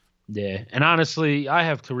 Yeah, and honestly, I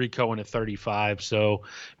have Tariq Cohen at 35, so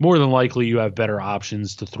more than likely you have better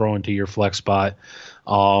options to throw into your flex spot.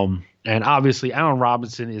 And obviously, Allen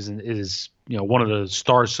Robinson is one of the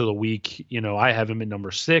stars of the week. I have him at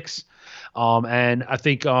number 6, and I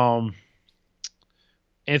think Anthony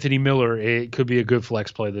Miller, it could be a good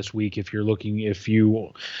flex play this week if you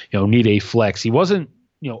need a flex. He wasn't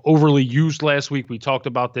overly used last week. We talked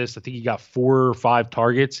about this. I think he got 4 or 5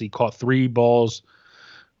 targets. He caught 3 balls.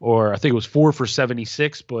 Or I think it was 4 for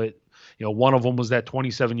 76, but one of them was that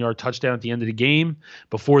 27-yard touchdown at the end of the game.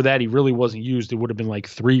 Before that, he really wasn't used. It would have been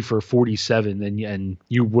 3 for 47, and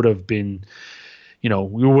you would have been,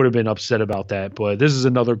 upset about that. But this is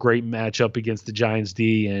another great matchup against the Giants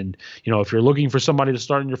D, and if you're looking for somebody to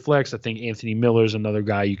start in your flex, I think Anthony Miller is another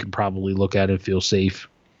guy you can probably look at and feel safe.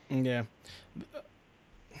 Yeah.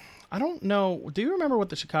 I don't know. Do you remember what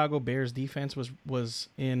the Chicago Bears defense was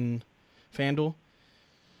in FanDuel?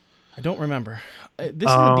 I don't remember. This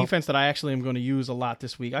is a defense that I actually am going to use a lot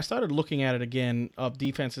this week. I started looking at it again of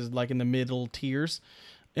defenses in the middle tiers,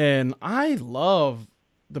 and I love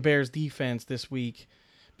the Bears defense this week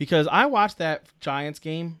because I watched that Giants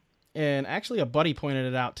game, and actually a buddy pointed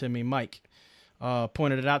it out to me, Mike,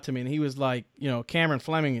 pointed it out to me, and he was like, Cameron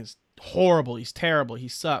Fleming is horrible. He's terrible. He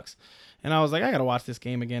sucks. And I was like, I got to watch this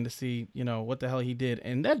game again to see, what the hell he did.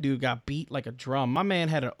 And that dude got beat like a drum. My man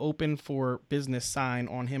had an open for business sign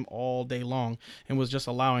on him all day long and was just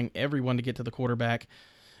allowing everyone to get to the quarterback.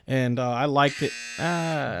 And I liked it.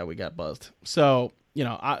 We got buzzed. So,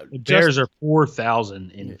 the Bears are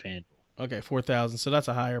 4,000 in FanDuel. Okay, 4,000. So that's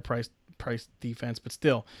a higher price defense, but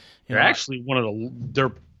still. They're actually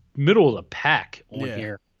they're middle of the pack on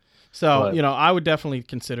here. So, I would definitely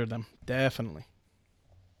consider them. Definitely.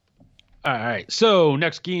 All right, so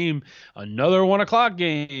next game, another 1:00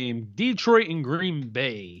 game, Detroit and Green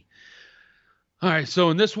Bay. All right,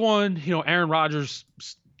 so in this one, Aaron Rodgers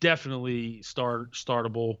definitely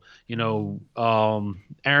startable.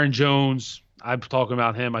 Aaron Jones, I'm talking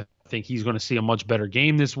about him. I think he's going to see a much better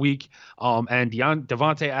game this week. And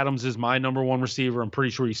Devontae Adams is my number 1 receiver. I'm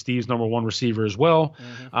pretty sure he's Steve's number 1 receiver as well.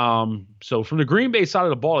 Mm-hmm. So from the Green Bay side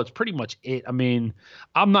of the ball, it's pretty much it. I mean,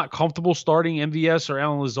 I'm not comfortable starting MVS or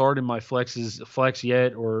Allen Lazard in my flex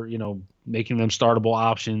yet, or, making them startable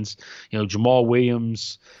options. Jamal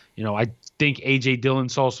Williams, I think A.J. Dillon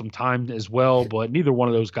saw some time as well, but neither one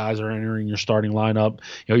of those guys are entering your starting lineup.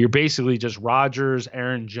 You're basically just Rodgers,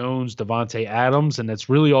 Aaron Jones, Devontae Adams, and that's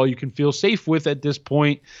really all you can feel safe with at this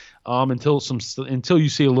point. until you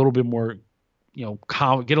see a little bit more,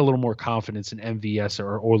 get a little more confidence in MVS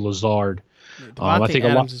or Lazard. I Devontae think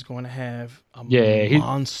Adams is going to have a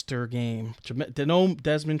monster game.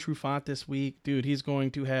 Desmond Trufant this week, dude. He's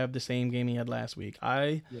going to have the same game he had last week.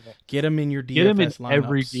 Get him in your DFS lineups.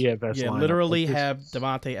 Every DFS lineup. Literally have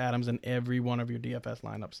Devontae Adams in every one of your DFS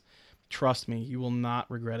lineups. Trust me, you will not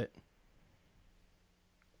regret it.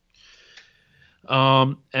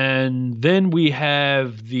 And then we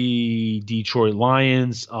have the Detroit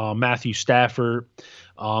Lions, Matthew Stafford.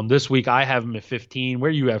 This week I have him at 15.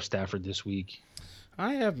 Where do you have Stafford this week?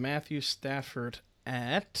 I have Matthew Stafford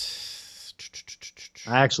at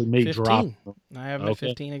I actually may 15. drop him. I have him at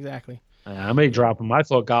 15 exactly. I may drop him. I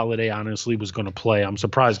thought Golladay honestly was going to play. I'm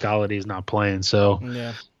surprised Golladay is not playing. So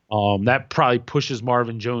yeah. That probably pushes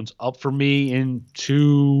Marvin Jones up for me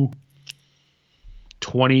into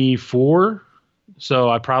 24. So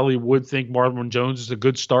I probably would think Marvin Jones is a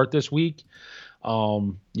good start this week.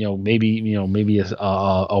 Maybe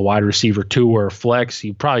a wide receiver 2 or a flex.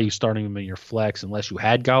 You probably starting him in your flex unless you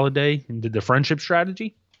had Golladay and did the friendship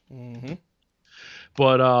strategy. Mm-hmm.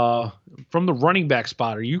 But from the running back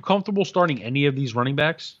spot, are you comfortable starting any of these running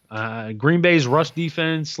backs? Green Bay's rush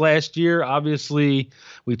defense last year, obviously,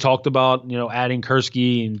 we talked about adding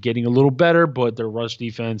Kursky and getting a little better, but their rush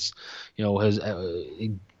defense, has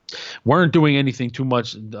weren't doing anything too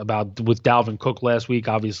much with Dalvin Cook last week.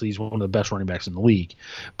 Obviously, he's one of the best running backs in the league.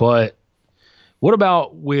 But what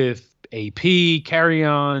about with AP,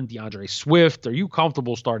 Carry-On, DeAndre Swift? Are you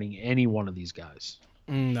comfortable starting any one of these guys?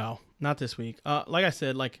 No, not this week. Like I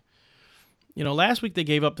said, last week they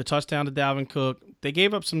gave up the touchdown to Dalvin Cook. They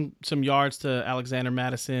gave up some yards to Alexander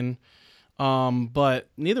Mattison. But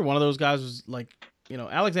neither one of those guys was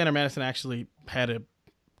Alexander Mattison actually had a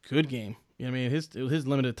good game. I mean, his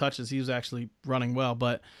limited touches, he was actually running well.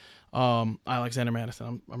 But Alexander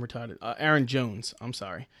Mattison, I'm retarded. Aaron Jones, I'm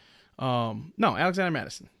sorry. Alexander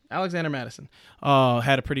Mattison. Alexander Mattison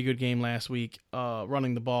had a pretty good game last week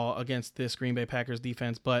running the ball against this Green Bay Packers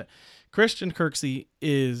defense. But Christian Kirksey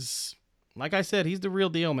is, like I said, he's the real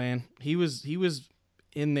deal, man. He was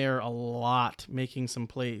in there a lot making some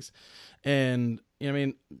plays. And,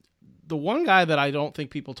 the one guy that I don't think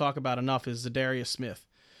people talk about enough is Zadarius Smith.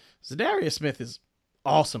 Zadarius Smith is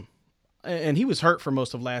awesome. And he was hurt for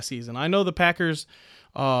most of last season. I know the Packers,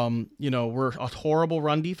 were a horrible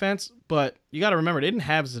run defense, but you got to remember, they didn't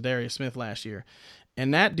have Zadarius Smith last year.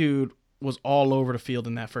 And that dude was all over the field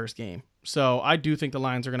in that first game. So I do think the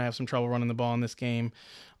Lions are going to have some trouble running the ball in this game.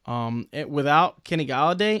 Without Kenny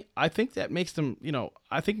Golladay, I think that makes them,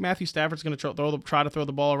 I think Matthew Stafford's going to try to throw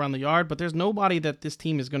the ball around the yard, but there's nobody that this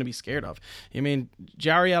team is going to be scared of.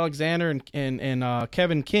 Jaire Alexander and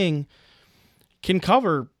Kevin King can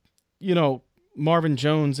cover, Marvin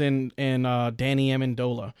Jones and Danny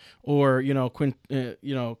Amendola or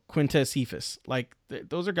Quintez Cephas.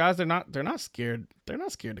 Those are guys they're not scared. They're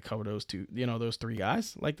not scared to cover those two, those three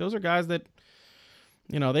guys. Those are guys that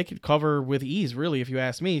they could cover with ease, really, if you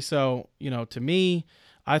ask me. So, to me,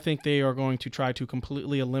 I think they are going to try to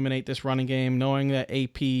completely eliminate this running game, knowing that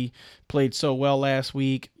AP played so well last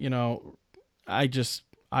week. I just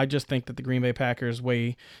think that the Green Bay Packers'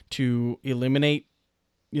 way to eliminate,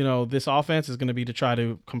 this offense is going to be to try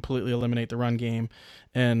to completely eliminate the run game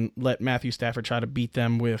and let Matthew Stafford try to beat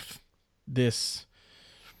them with this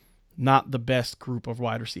not the best group of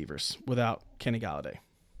wide receivers without Kenny Golladay.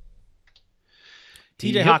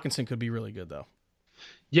 TJ Hawkinson could be really good, though.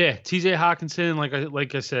 Yeah, TJ Hawkinson,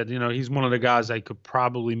 like I said, he's one of the guys I could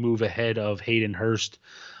probably move ahead of Hayden Hurst.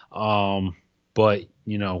 But I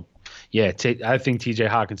think TJ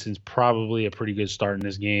Hawkinson's probably a pretty good start in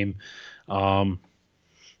this game.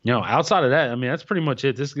 Outside of that, that's pretty much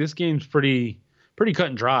it. This game's pretty cut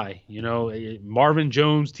and dry. Marvin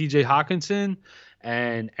Jones, TJ Hawkinson,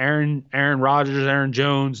 and Aaron Rodgers, Aaron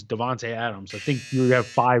Jones, Devontae Adams. I think you have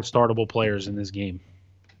 5 startable players in this game.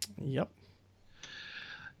 Yep.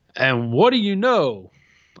 And what do you know?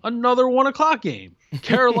 Another 1:00 game.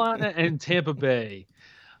 Carolina and Tampa Bay.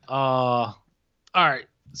 All right.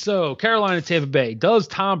 So Carolina, Tampa Bay. Does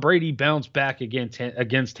Tom Brady bounce back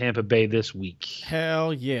against Tampa Bay this week?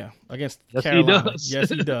 Hell yeah. Against yes, Carolina. He does. Yes,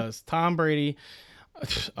 he does. Tom Brady.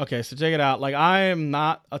 Okay, so check it out. I am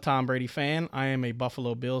not a Tom Brady fan. I am a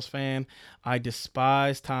Buffalo Bills fan. I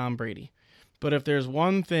despise Tom Brady. But if there's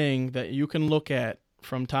one thing that you can look at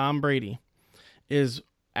from Tom Brady is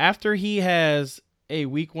after he has a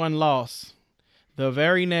week 1 loss, the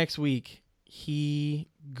very next week he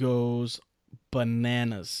goes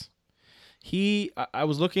bananas. I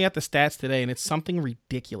was looking at the stats today, and it's something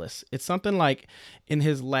ridiculous. It's something like in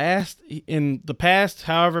the past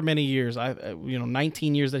however many years,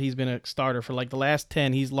 19 years that he's been a starter, for like the last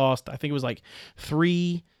 10, he's lost, I think it was like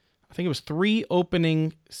three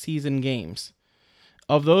opening season games.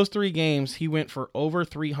 Of those 3 games, he went for over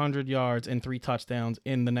 300 yards and 3 touchdowns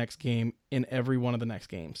in the next game, in every one of the next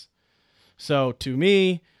games. So to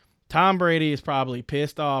me, Tom Brady is probably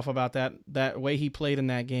pissed off about that way he played in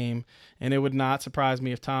that game, and it would not surprise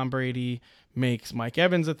me if Tom Brady makes Mike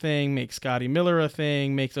Evans a thing, makes Scotty Miller a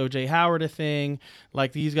thing, makes O.J. Howard a thing.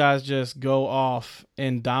 Like, these guys just go off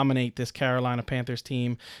and dominate this Carolina Panthers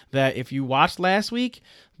team that, if you watched last week,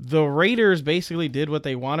 the Raiders basically did what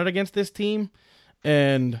they wanted against this team,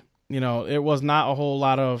 and it was not a whole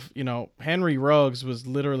lot of, Henry Ruggs was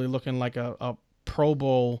literally looking like a Pro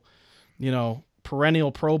Bowl,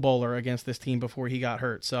 perennial Pro Bowler against this team before he got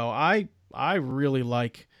hurt. So I really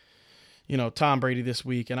like, Tom Brady this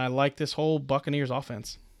week, and I like this whole Buccaneers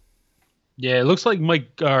offense. Yeah, it looks like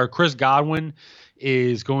Chris Godwin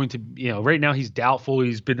is going to, right now he's doubtful.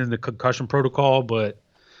 He's been in the concussion protocol, but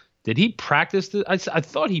did he practice? I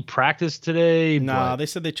thought he practiced today. Nah, they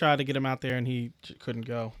said they tried to get him out there and he couldn't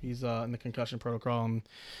go. He's in the concussion protocol, and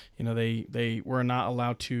they were not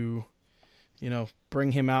allowed to,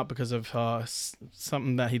 bring him out because of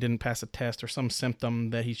something that he didn't pass a test or some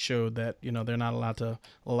symptom that he showed that, they're not allowed to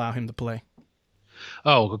allow him to play.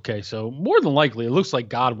 Oh, okay. So more than likely, it looks like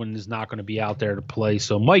Godwin is not going to be out there to play.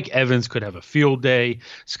 So Mike Evans could have a field day.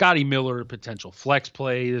 Scotty Miller, potential flex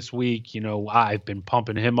play this week. I've been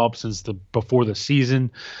pumping him up since before the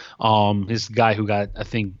season. This guy who got, I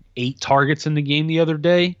think, 8 targets in the game the other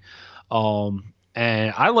day.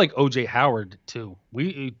 And I like O.J. Howard too.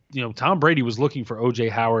 Tom Brady was looking for O.J.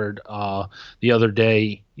 Howard the other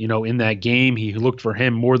day. In that game, he looked for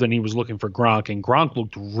him more than he was looking for Gronk, and Gronk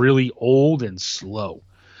looked really old and slow.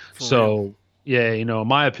 Yeah, in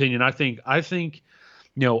my opinion, I think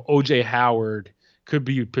O.J. Howard could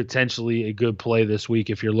be potentially a good play this week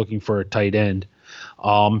if you're looking for a tight end.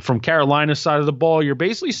 From Carolina's side of the ball, you're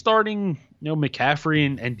basically starting McCaffrey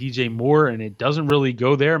and DJ Moore, and it doesn't really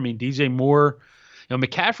go there. I mean, DJ Moore.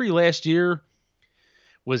 McCaffrey last year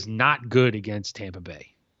was not good against Tampa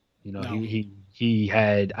Bay. No. He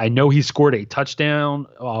had, I know he scored a touchdown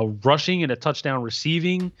rushing and a touchdown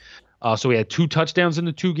receiving. So he had 2 touchdowns in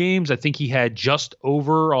the 2 games. I think he had just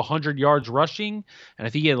over 100 yards rushing, and I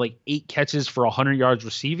think he had like 8 catches for 100 yards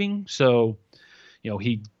receiving. So,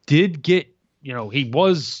 he did get, he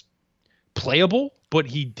was playable, but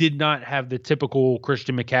he did not have the typical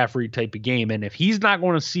Christian McCaffrey type of game. And if he's not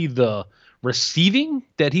going to see the receiving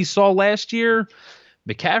that he saw last year,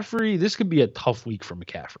 McCaffrey, this could be a tough week for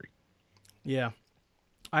McCaffrey. Yeah.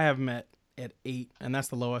 I have him at 8, and that's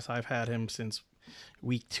the lowest I've had him since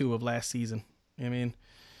week 2 of last season. And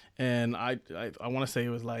I want to say it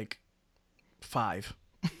was like 5.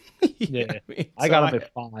 Yeah. I got him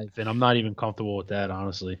at 5, and I'm not even comfortable with that,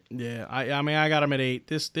 honestly. Yeah. I got him at 8.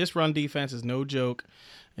 This run defense is no joke.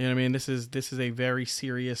 This is a very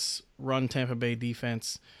serious run Tampa Bay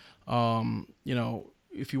defense.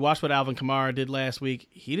 If you watch what Alvin Kamara did last week,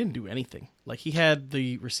 he didn't do anything. Like, he had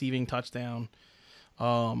the receiving touchdown,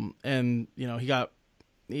 and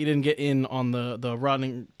he didn't get in on the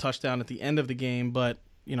running touchdown at the end of the game, but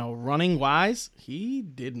running wise, he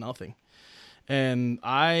did nothing. And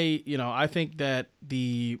I think that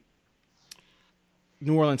the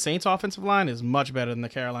New Orleans Saints offensive line is much better than the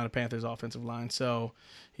Carolina Panthers offensive line. So,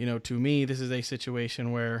 to me, this is a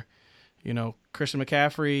situation where, Christian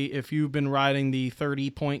McCaffrey, if you've been riding the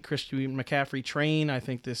 30-point Christian McCaffrey train, I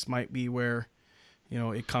think this might be where,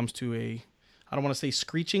 it comes to I don't want to say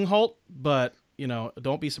screeching halt, but,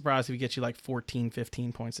 don't be surprised if he gets you like 14,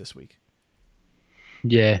 15 points this week.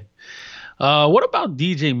 Yeah. What about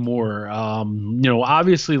DJ Moore?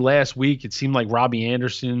 Obviously last week it seemed like Robbie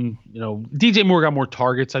Anderson, DJ Moore got more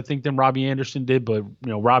targets, I think, than Robbie Anderson did, but,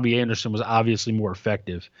 Robbie Anderson was obviously more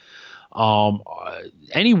effective.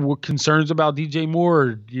 Any concerns about DJ Moore,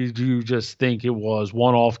 or do you just think it was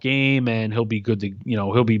one-off game and he'll be good to,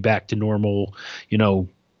 he'll be back to normal,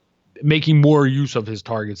 making more use of his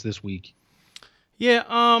targets this week?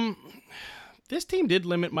 Yeah. This team did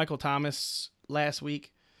limit Michael Thomas last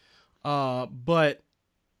week. But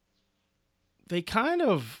they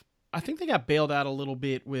I think they got bailed out a little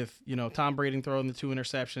bit with, Tom Brady throwing the 2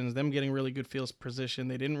 interceptions, them getting really good field position.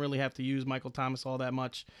 They didn't really have to use Michael Thomas all that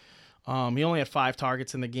much. He only had 5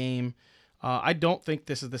 targets in the game. I don't think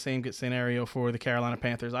this is the same scenario for the Carolina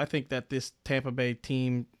Panthers. I think that this Tampa Bay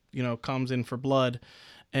team, comes in for blood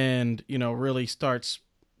and, really starts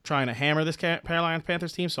trying to hammer this Carolina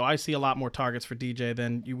Panthers team. So I see a lot more targets for DJ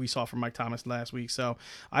than we saw from Mike Thomas last week. So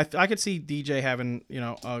I could see DJ having,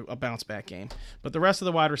 a bounce back game. But the rest of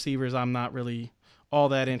the wide receivers, I'm not really all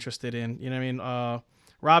that interested in. You know what I mean?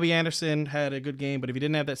 Robbie Anderson had a good game, but if he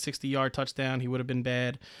didn't have that 60-yard touchdown, he would have been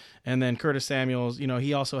bad. And then Curtis Samuels,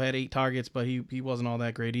 he also had 8 targets, but he wasn't all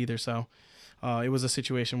that great either. So it was a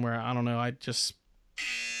situation where, I don't know, I just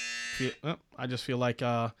feel like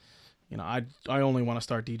I only want to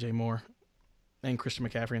start DJ Moore and Christian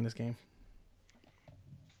McCaffrey in this game.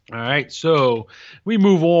 All right, so we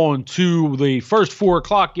move on to the first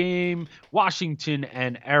 4:00 game, Washington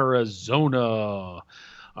and Arizona.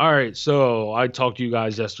 All right, so I talked to you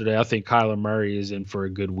guys yesterday. I think Kyler Murray is in for a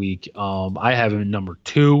good week. I have him number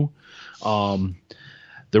 2.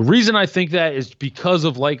 The reason I think that is because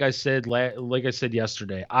of, like I said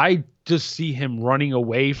yesterday, I just see him running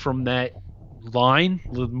away from that line,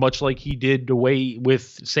 much like he did away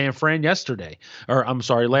with San Fran last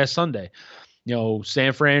Sunday.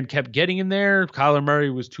 San Fran kept getting in there. Kyler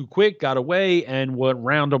Murray was too quick, got away, and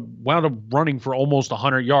wound up running for almost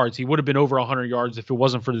 100 yards. He would have been over 100 yards if it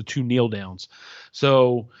wasn't for the 2 kneel downs.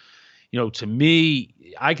 So, to me,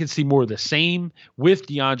 I could see more of the same with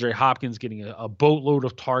DeAndre Hopkins getting a boatload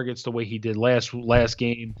of targets the way he did last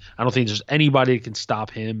game. I don't think there's anybody that can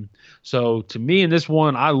stop him. So to me in this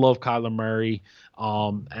one, I love Kyler Murray.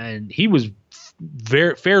 And he was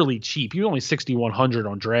fairly cheap. He was only 6,100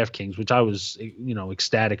 on DraftKings, which I was,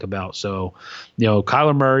 ecstatic about. So,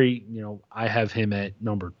 Kyler Murray, I have him at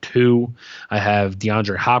number 2. I have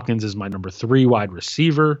DeAndre Hopkins as my number 3 wide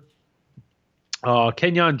receiver.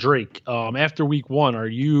 Kenyon Drake, after week 1, are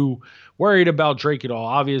you worried about Drake at all?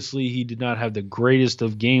 Obviously, he did not have the greatest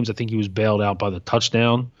of games. I think he was bailed out by the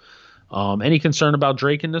touchdown. Any concern about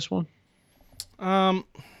Drake in this one?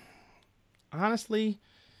 Honestly,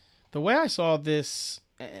 the way I saw this,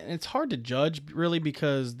 it's hard to judge really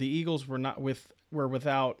because the Eagles were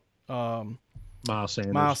without Miles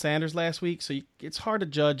Sanders last week, so it's hard to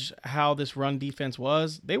judge how this run defense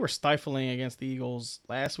was. They were stifling against the Eagles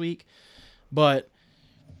last week. But,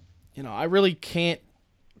 I really can't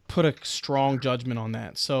put a strong judgment on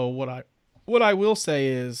that. So what I will say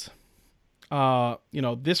is,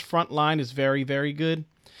 this front line is very, very good.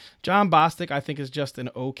 John Bostic, I think, is just an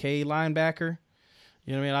okay linebacker.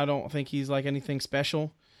 I don't think he's like anything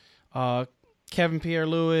special. Kevin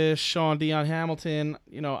Pierre-Louis, Sean Dion Hamilton,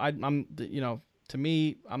 to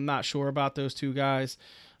me, I'm not sure about those 2 guys.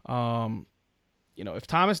 If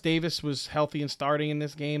Thomas Davis was healthy and starting in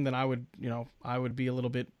this game, then I would be a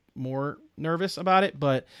little bit more nervous about it.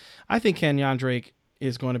 But I think Kenyon Drake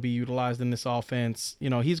is going to be utilized in this offense.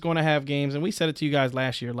 He's going to have games, and we said it to you guys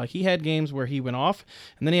last year, like he had games where he went off,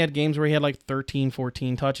 and then he had games where he had like 13,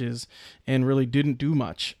 14 touches and really didn't do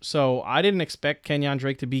much. So I didn't expect Kenyon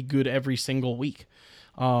Drake to be good every single week.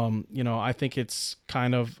 I think it's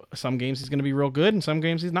kind of some games he's going to be real good and some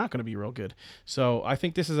games he's not going to be real good. So I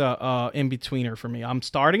think this is a in-betweener for me. I'm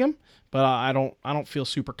starting him, but I don't feel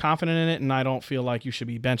super confident in it, and I don't feel like you should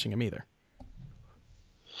be benching him either.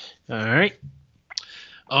 All right.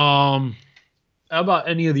 How about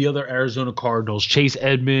any of the other Arizona Cardinals? Chase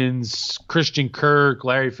Edmonds, Christian Kirk,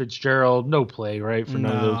 Larry Fitzgerald, no play, right? For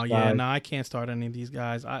none of those guys. I can't start any of these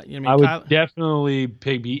guys. I would definitely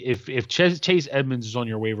pick if Chase Edmonds is on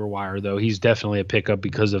your waiver wire, though. He's definitely a pickup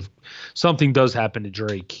because of something does happen to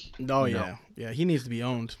Drake. Oh yeah, yeah. He needs to be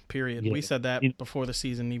owned. Period. Yeah. We said that before the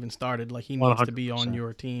season even started. Like he needs 100%. To be on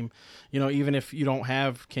your team. Even if you don't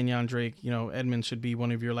have Kenyon Drake, Edmonds should be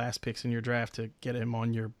one of your last picks in your draft to get him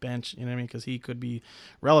on your bench. You know what I mean? Because he could be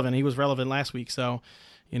relevant. He was relevant last week, so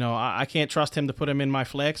I can't trust him to put him in my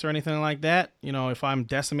flex or anything like that. If I'm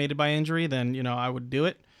decimated by injury, then I would do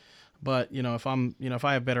it. But if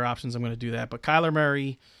I have better options, I'm going to do that. But Kyler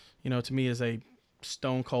Murray, to me is a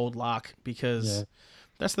stone cold lock because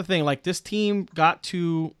that's the thing. Like this team got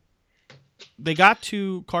to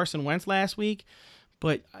Carson Wentz last week,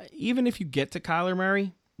 but even if you get to Kyler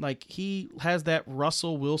Murray, like he has that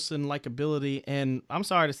Russell Wilson like ability, and I'm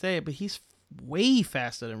sorry to say it, but he's way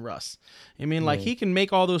faster than Russ. I mean, like he can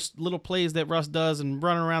make all those little plays that Russ does and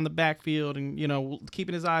running around the backfield and,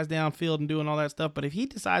 keeping his eyes downfield and doing all that stuff. But if he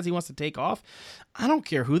decides he wants to take off, I don't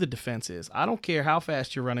care who the defense is. I don't care how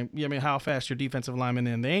fast you're running. How fast your defensive lineman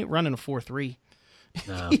in. They ain't running a 4.3.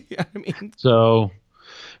 No. So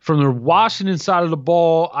from the Washington side of the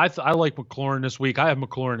ball, I like McLaurin this week. I have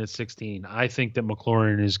McLaurin at 16. I think that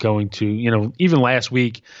McLaurin is going to, even last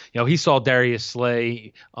week, he saw Darius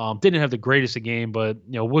Slay, didn't have the greatest of game, but,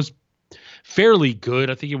 was fairly good.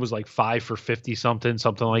 I think it was like 5 for 50 something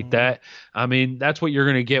like that. I mean, that's what you're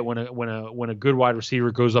going to get when a good wide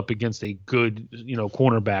receiver goes up against a good,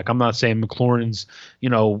 cornerback. I'm not saying McLaurin's,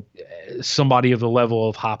 somebody of the level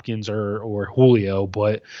of Hopkins or Julio,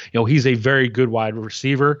 but he's a very good wide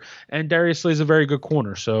receiver, and Darius Slay's a very good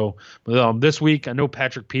corner. So this week, I know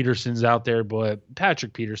Patrick Peterson's out there, but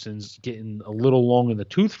Patrick Peterson's getting a little long in the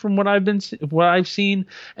tooth from what I've seen,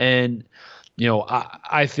 and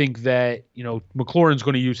I think that McLaurin's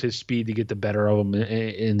going to use his speed to get the better of him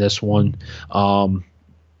in this one.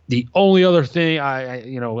 The only other thing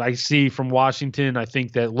I see from Washington, I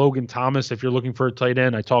think that Logan Thomas, if you're looking for a tight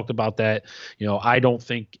end, I talked about that. I don't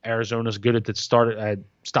think Arizona's good at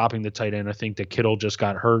stopping the tight end. I think that Kittle just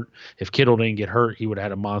got hurt. If Kittle didn't get hurt, he would have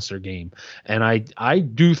had a monster game. And I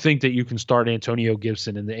do think that you can start Antonio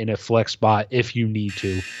Gibson in a flex spot if you need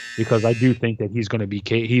to, because I do think that he's going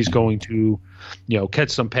to catch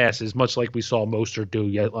some passes, much like we saw Mostert do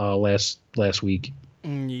last week.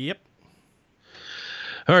 Yep.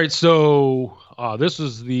 All right, so this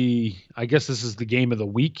is the game of the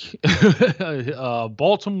week.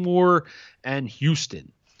 Baltimore and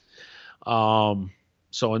Houston.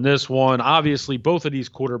 So in this one, obviously both of these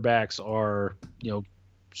quarterbacks are,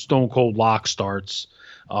 stone cold lock starts.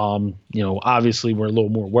 Obviously we're a little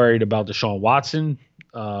more worried about Deshaun Watson,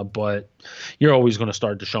 but you're always going to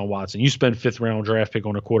start Deshaun Watson. You spend 5th round draft pick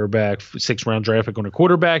on a quarterback, 6th round draft pick on a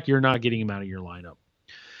quarterback, you're not getting him out of your lineup.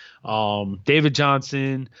 David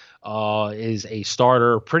Johnson is a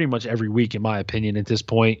starter pretty much every week, in my opinion, at this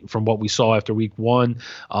point, from what we saw after week 1.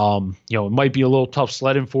 It might be a little tough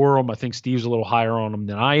sledding for him. I think Steve's a little higher on him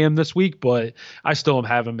than I am this week, but I still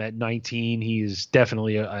have him at 19. He is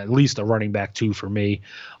definitely at least a running back 2 for me.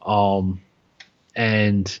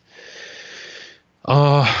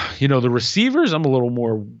 The receivers I'm a little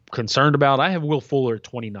more concerned about. I have Will Fuller at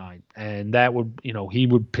 29, and that would, he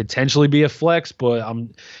would potentially be a flex, but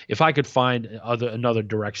if I could find another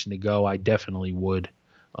direction to go, I definitely would.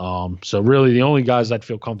 So really the only guys I'd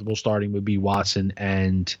feel comfortable starting would be Watson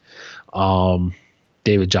and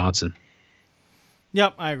David Johnson.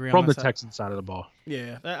 Yep, I agree. From the Texans side of the ball.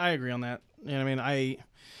 Yeah, I agree on that.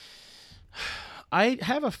 I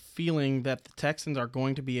have a feeling that the Texans are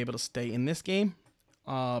going to be able to stay in this game.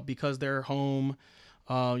 Because they're home.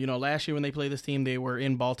 Last year when they played this team, they were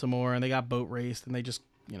in Baltimore and they got boat raced and they just,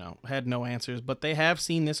 had no answers. But they have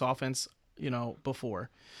seen this offense, before.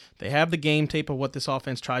 They have the game tape of what this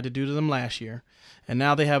offense tried to do to them last year, and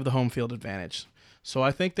now they have the home field advantage. So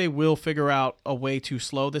I think they will figure out a way to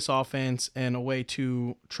slow this offense and a way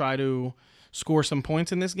to try to score some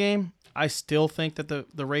points in this game. I still think that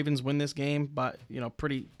the Ravens win this game by,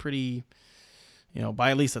 pretty,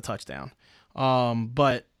 by at least a touchdown.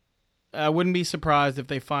 But I wouldn't be surprised if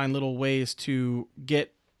they find little ways to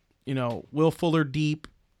get, Will Fuller deep,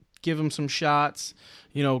 give him some shots,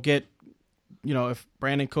 if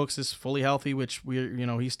Brandon Cooks is fully healthy, which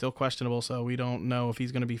he's still questionable, so we don't know if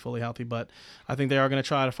he's going to be fully healthy, but I think they are going to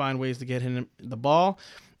try to find ways to get him the ball.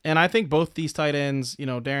 And I think both these tight ends,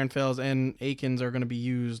 Darren Fells and Akins, are going to be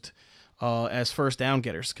used as first down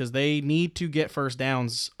getters, because they need to get first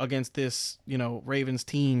downs against this, Ravens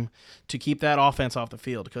team to keep that offense off the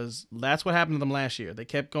field, because that's what happened to them last year. They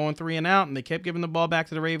kept going 3 and out, and they kept giving the ball back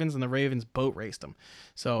to the Ravens, and the Ravens boat raced them.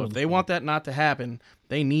 So if they want that not to happen,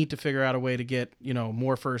 they need to figure out a way to get,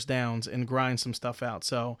 more first downs and grind some stuff out.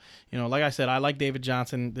 So, like I said, I like David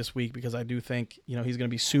Johnson this week because I do think, he's going to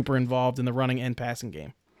be super involved in the running and passing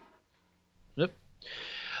game. Yep.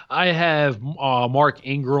 I have Mark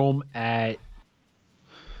Ingram at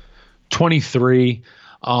 23.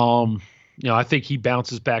 I think he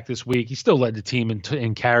bounces back this week. He still led the team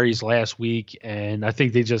in carries last week, and I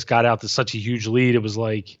think they just got out to such a huge lead. It was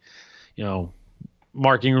like,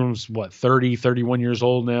 Mark Ingram's 30, 31 years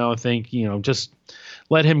old now. I think, just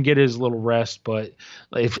let him get his little rest. But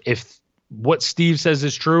if what Steve says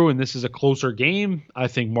is true, and this is a closer game, I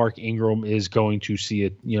think Mark Ingram is going to see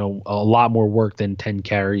a lot more work than 10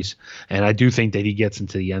 carries. And I do think that he gets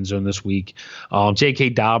into the end zone this week.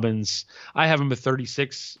 J.K. Dobbins, I have him at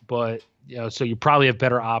 36, but so you probably have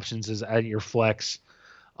better options as at your flex.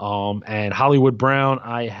 And Hollywood Brown,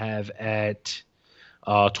 I have at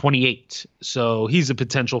 28. So he's a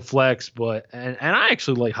potential flex, but and I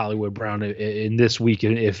actually like Hollywood Brown in this week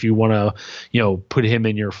if you want to, put him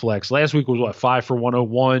in your flex. Last week was 5 for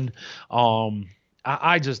 101.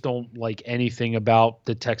 I just don't like anything about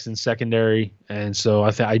the Texans secondary, and so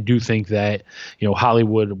I do think that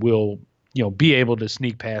Hollywood will be able to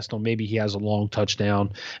sneak past him. Maybe he has a long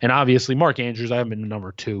touchdown, and obviously Mark Andrews, I have him in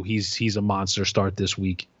number 2. He's a monster start this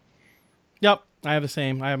week. Yep. I have the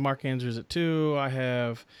same. I have Mark Andrews at 2. I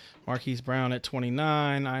have Marquise Brown at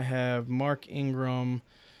 29. I have Mark Ingram,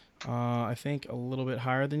 I think a little bit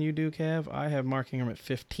higher than you do, Kev. I have Mark Ingram at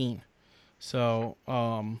 15. So,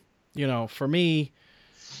 for me,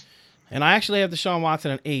 and I actually have Deshaun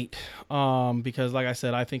Watson at 8, because, like I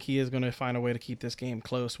said, I think he is going to find a way to keep this game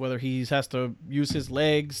close. Whether he has to use his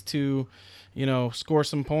legs to, score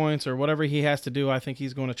some points or whatever he has to do, I think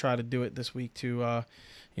he's going to try to do it this week to,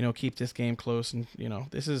 keep this game close. And,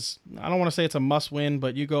 this is, I don't want to say it's a must-win,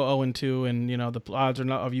 but you go 0-2, and, the odds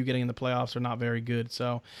of you getting in the playoffs are not very good.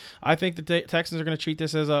 So I think the Texans are going to treat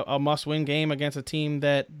this as a must-win game against a team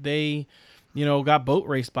that they – got boat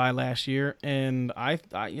raced by last year, and I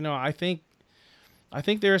think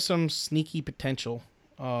there's some sneaky potential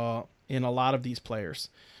in a lot of these players.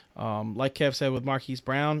 Like Kev said with Marquise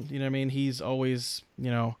Brown, he's always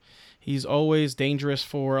dangerous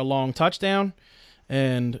for a long touchdown,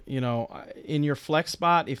 and in your flex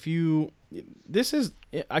spot, I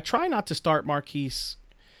try not to start Marquise.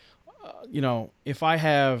 If I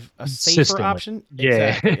have a safer option,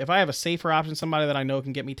 exactly. If I have a safer option, somebody that I know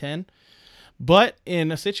can get me 10. But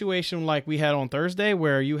in a situation like we had on Thursday,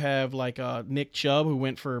 where you have like Nick Chubb, who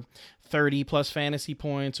went for 30 plus fantasy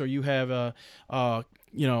points, or you have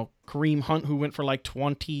Kareem Hunt, who went for like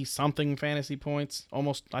 20 something fantasy points,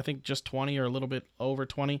 almost, I think, just 20 or a little bit over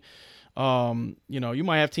 20. You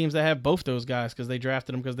might have teams that have both those guys because they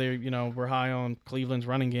drafted them because they, were high on Cleveland's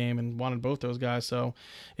running game and wanted both those guys. So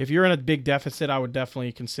if you're in a big deficit, I would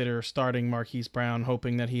definitely consider starting Marquise Brown,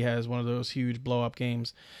 hoping that he has one of those huge blow up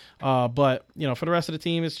games. But for the rest of the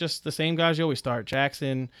team, it's just the same guys you always start.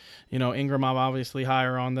 Jackson, Ingram, I'm obviously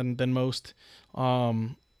higher on than most.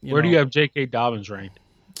 Where do you have J.K. Dobbins ranked?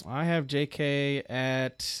 I have J.K.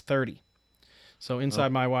 at 30. So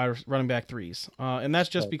inside my wide running back 3s. And that's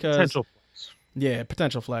just because potential flex. Yeah,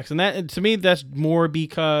 potential flex. And that, to me, that's more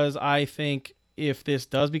because I think if this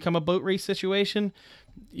does become a boat race situation,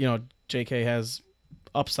 JK has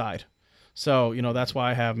upside. So, that's why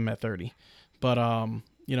I have him at 30. But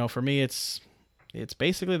for me it's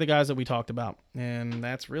basically the guys that we talked about, and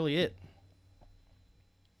that's really it.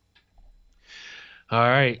 All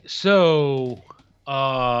right. So,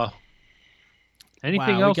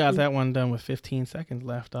 anything else? We got that one done with 15 seconds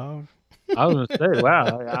left, dog. I was gonna say,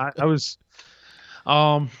 wow. I was,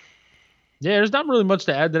 there's not really much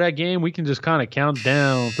to add to that game. We can just kind of count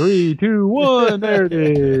down 3, 2, 1. There it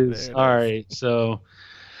is. All right. So,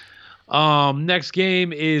 next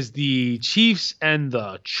game is the Chiefs and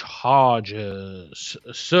the Chargers.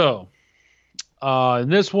 So, in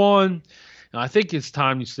this one, I think it's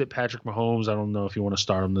time you sit Patrick Mahomes. I don't know if you want to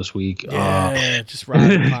start him this week. Yeah, just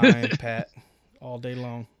ride behind Pat all day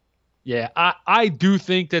long. Yeah, I do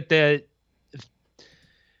think that the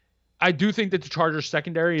Chargers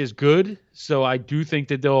secondary is good, so I do think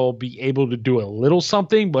that they'll be able to do a little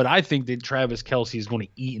something, but I think that Travis Kelce is going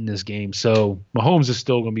to eat in this game. So Mahomes is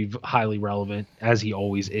still going to be highly relevant, as he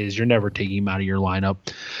always is. You're never taking him out of your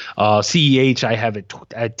lineup. CEH, I have it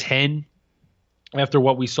at 10. After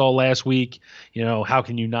what we saw last week, how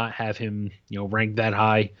can you not have him, ranked that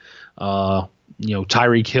high?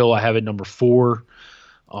 Tyreek Hill, I have it number 4.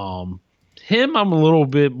 Him, I'm a little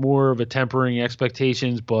bit more of a tempering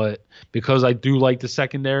expectations, but because I do like the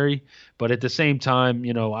secondary, but at the same time,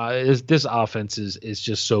 this offense is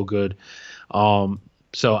just so good.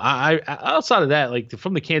 So I outside of that, like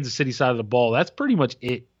from the Kansas City side of the ball, that's pretty much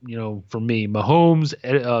it, for me. Mahomes,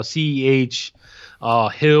 CEH,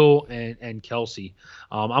 Hill, and Kelce.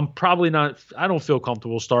 I'm probably not. I don't feel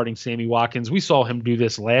comfortable starting Sammy Watkins. We saw him do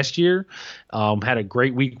this last year. Had a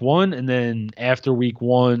great week 1, and then after week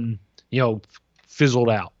 1, fizzled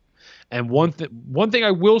out. And one thing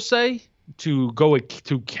I will say to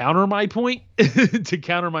counter my point, to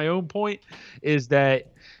counter my own point, is that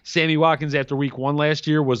Sammy Watkins after week 1 last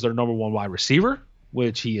year was their number 1 wide receiver,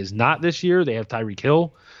 which he is not this year. They have Tyreek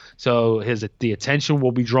Hill. So the attention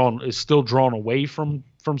is still drawn away from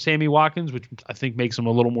Sammy Watkins, which I think makes him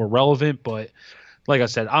a little more relevant. But like I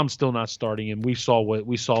said, I'm still not starting him. We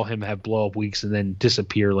saw him have blow up weeks and then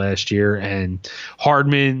disappear last year. And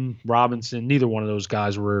Hardman, Robinson, neither one of those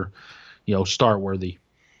guys were, start worthy.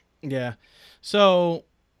 Yeah. So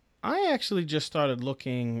I actually just started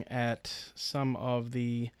looking at some of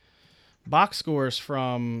the box scores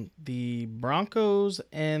from the Broncos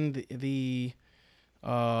and the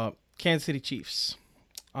Kansas City Chiefs.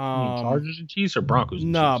 Chargers and Chiefs or Broncos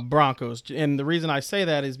and no, Chiefs? Broncos. And the reason I say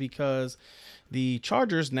that is because the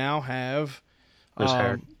Chargers now have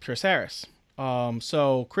Chris Harris.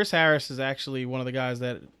 So Chris Harris is actually one of the guys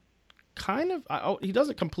that kind of he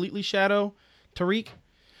doesn't completely shadow Tariq,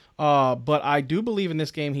 but I do believe in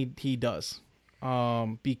this game he does.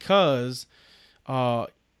 because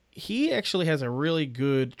he actually has a really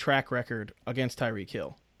good track record against Tyreek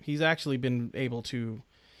Hill. He's actually been able to,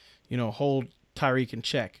 hold Tyreek in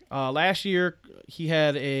check. Last year,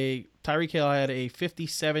 Tyreek Hill had a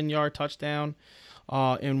 57-yard touchdown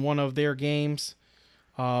in one of their games,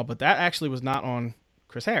 but that actually was not on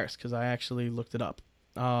Chris Harris because I actually looked it up.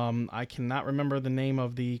 I cannot remember the name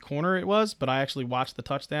of the corner it was, but I actually watched the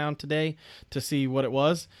touchdown today to see what it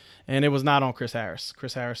was, and it was not on Chris Harris.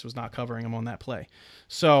 Chris Harris was not covering him on that play.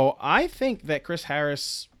 So I think that Chris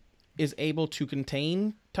Harris is able to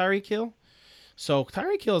contain Tyreek Hill. So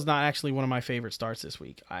Tyreek Hill is not actually one of my favorite starts this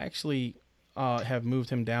week. I actually have moved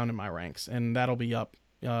him down in my ranks, and that'll be up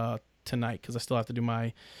tonight because I still have to do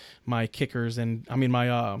my kickers and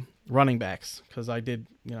my running backs because I did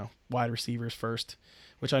wide receivers first,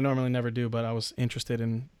 which I normally never do, but I was interested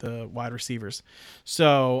in the wide receivers.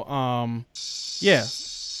 So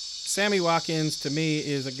Sammy Watkins to me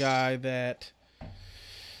is a guy that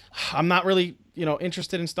I'm not really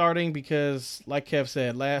interested in starting because, like Kev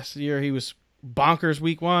said, last year he was bonkers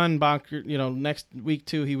week 1, next week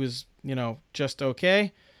 2 he was just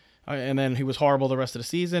okay. And then he was horrible the rest of the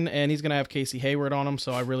season, and he's going to have Casey Hayward on him,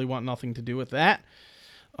 so I really want nothing to do with that.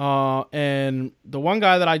 And the one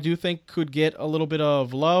guy that I do think could get a little bit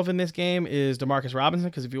of love in this game is Demarcus Robinson,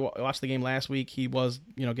 because if you watched the game last week, he was,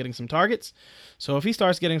 getting some targets. So if he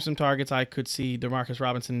starts getting some targets, I could see Demarcus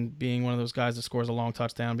Robinson being one of those guys that scores a long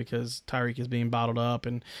touchdown because Tyreek is being bottled up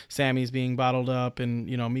and Sammy's being bottled up, and,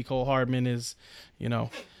 Mecole Hardman is,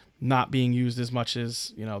 not being used as much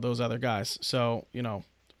as, those other guys. So,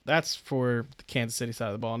 that's for the Kansas City side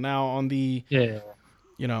of the ball. Now on the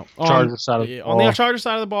Charger side of the ball. On the Charger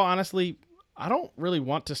side of the ball, honestly, I don't really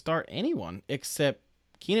want to start anyone except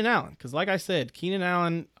Keenan Allen because, like I said, Keenan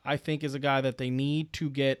Allen I think is a guy that they need to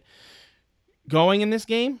get going in this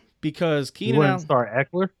game because Keenan Allen start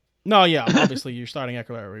Eckler. No, yeah, obviously you're starting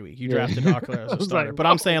Eckler every week. You drafted Eckler as a starter, but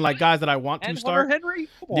I'm saying like guys that I want to start. Henry,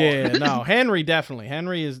 Henry definitely.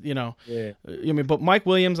 Henry is but Mike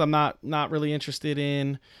Williams I'm not really interested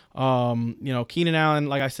in. Keenan Allen,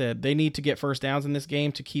 like I said, they need to get first downs in this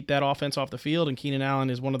game to keep that offense off the field, and Keenan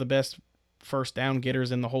Allen is one of the best first down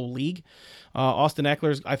getters in the whole league. Austin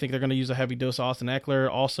Eckler, I think they're going to use a heavy dose of Austin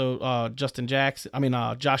Eckler. Also,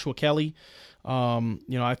 Joshua Kelly.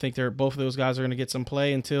 I think both of those guys are going to get some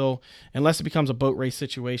play unless it becomes a boat race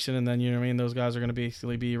situation, and then those guys are going to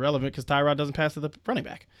basically be irrelevant because Tyrod doesn't pass to the running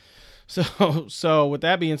back. So with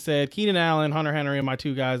that being said, Keenan Allen, Hunter Henry are my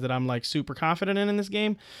two guys that I'm like super confident in this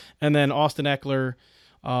game, and then Austin Eckler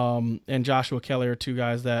and Joshua Kelly are two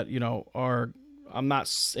guys that I'm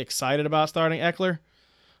not excited about starting Eckler,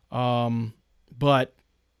 but.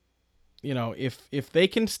 If they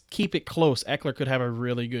can keep it close, Eckler could have a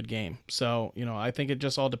really good game. So, I think it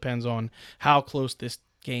just all depends on how close this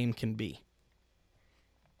game can be.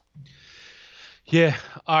 Yeah.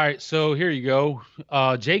 All right. So here you go.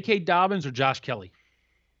 J.K. Dobbins or Josh Kelly?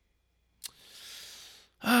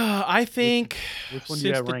 I think. Which one do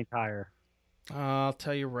you have ranked higher? I'll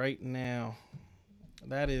tell you right now.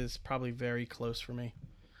 That is probably very close for me.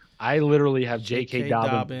 I literally have J.K.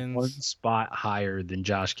 Dobbins one spot higher than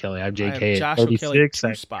Josh Kelly. I have J.K. at 36. Kelly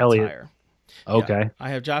 2 spots Kelly higher. Okay. Yeah,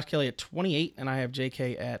 I have Josh Kelly at 28, and I have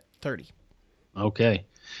J.K. at 30. Okay.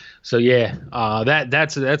 So, yeah,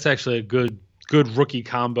 that's actually a good rookie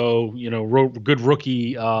combo, good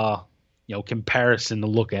rookie, comparison to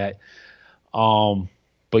look at.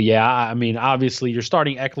 But, yeah, I mean, obviously you're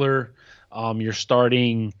starting Eckler. You're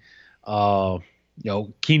starting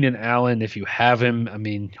Keenan Allen, if you have him. I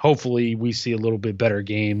mean, hopefully we see a little bit better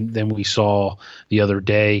game than we saw the other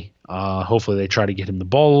day. Hopefully they try to get him the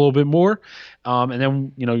ball a little bit more. And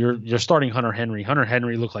then, you're starting Hunter Henry. Hunter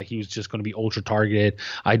Henry looked like he was just going to be ultra targeted.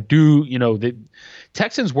 The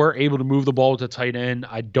Texans were able to move the ball to tight end.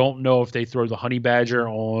 I don't know if they throw the honey badger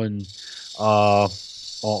on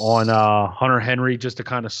Hunter Henry just to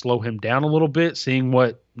kind of slow him down a little bit, seeing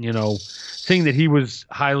that he was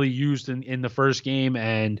highly used in the first game,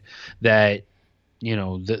 and that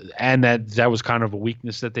that was kind of a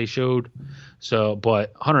weakness that they showed. So,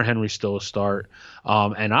 but Hunter Henry's still a start.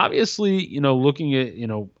 And obviously, looking at,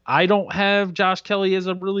 I don't have Josh Kelly as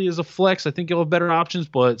a flex. I think he'll have better options,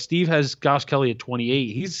 but Steve has Josh Kelly at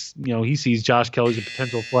 28. He sees Josh Kelly as a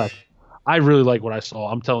potential flex. I really like what I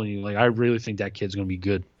saw. I'm telling you, I really think that kid's going to be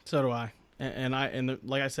good. So do I.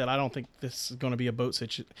 Like I said, I don't think this is going to be a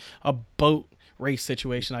boat race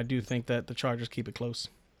situation. I do think that the Chargers keep it close.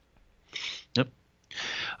 Yep.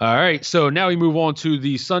 All right. So now we move on to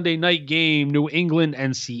the Sunday night game, New England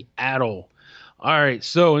and Seattle. All right.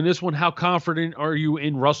 So in this one, how confident are you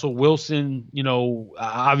in Russell Wilson?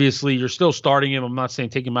 Obviously you're still starting him. I'm not saying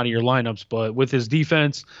take him out of your lineups, but with his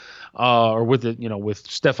defense, or with it, with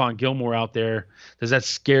Stephon Gilmore out there, does that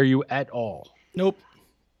scare you at all? Nope. I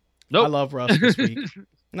Nope. love Russ this week.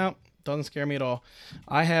 Nope. Doesn't scare me at all.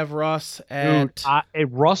 I have Russ Dude, at a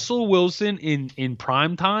Russell Wilson in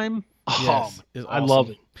prime time. yes, is I awesome. love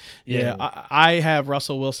it. Yeah, I have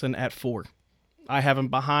Russell Wilson at 4. I have him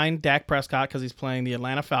behind Dak Prescott because he's playing the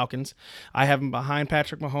Atlanta Falcons. I have him behind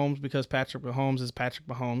Patrick Mahomes because Patrick Mahomes is Patrick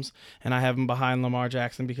Mahomes. And I have him behind Lamar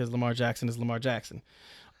Jackson because Lamar Jackson is Lamar Jackson.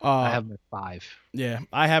 I have him at 5. Yeah,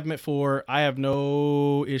 I have him at 4. I have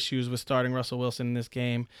no issues with starting Russell Wilson in this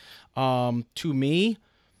game. To me,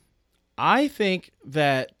 I think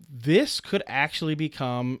that this could actually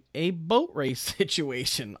become a boat race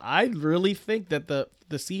situation. I really think that the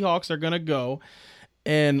Seahawks are going to go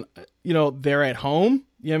and, they're at home.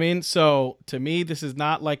 You know what I mean? So to me, this is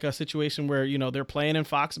not like a situation where, they're playing in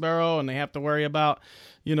Foxborough and they have to worry about,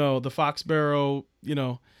 the Foxborough,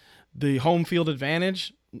 the home field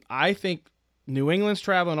advantage. I think New England's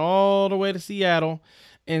traveling all the way to Seattle,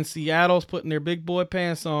 and Seattle's putting their big boy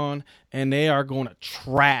pants on, and they are going to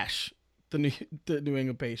trash the New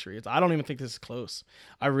England Patriots. I don't even think this is close.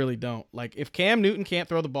 I really don't. Like, if Cam Newton can't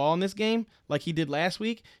throw the ball in this game like he did last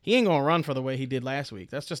week, he ain't going to run for the way he did last week.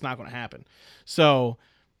 That's just not going to happen. So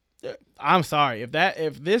I'm sorry.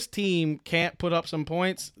 If this team can't put up some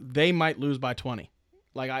points, they might lose by 20.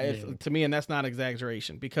 To me, and that's not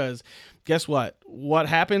exaggeration, because guess what? What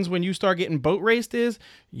happens when you start getting boat raced is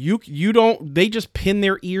they just pin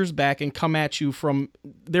their ears back and come at you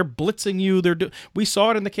they're blitzing you. We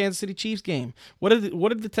saw it in the Kansas City Chiefs game. What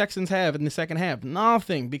did the Texans have in the second half?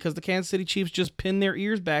 Nothing, because the Kansas City Chiefs just pinned their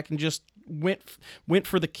ears back and just went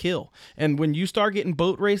for the kill. And when you start getting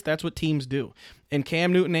boat raced, that's what teams do. And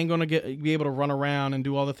Cam Newton ain't going to be able to run around and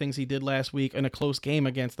do all the things he did last week in a close game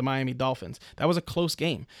against the Miami Dolphins. That was a close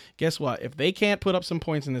game. Guess what? If they can't put up some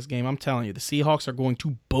points in this game, I'm telling you, the Seahawks are going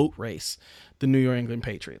to boat race the New England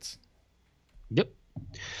Patriots. Yep.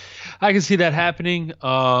 I can see that happening.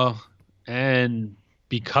 And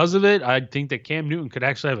because of it, I think that Cam Newton could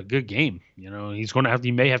actually have a good game.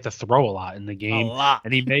 He may have to throw a lot in the game, A lot.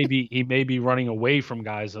 and he may be running away from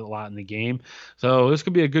guys a lot in the game. So this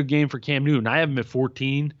could be a good game for Cam Newton. I have him at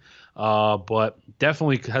 14, but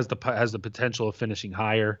definitely has the potential of finishing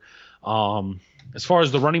higher. As far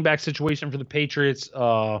as the running back situation for the Patriots,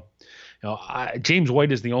 James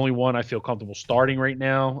White is the only one I feel comfortable starting right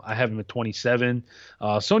now. I have him at 27.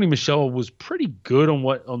 Sony Michel was pretty good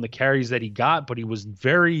on the carries that he got, but he was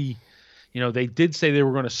very, they did say they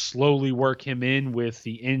were going to slowly work him in with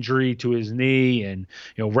the injury to his knee. And,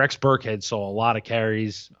 Rex Burkhead saw a lot of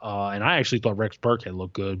carries. And I actually thought Rex Burkhead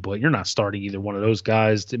looked good, but you're not starting either one of those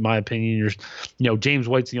guys, in my opinion. James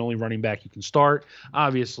White's the only running back you can start.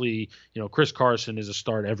 Obviously, Chris Carson is a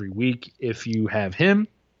start every week if you have him.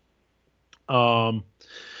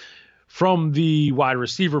 From the wide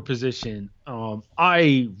receiver position,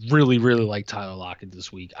 I really, really like Tyler Lockett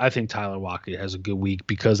this week. I think Tyler Lockett has a good week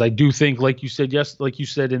because I do think, like you said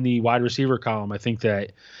in the wide receiver column, I think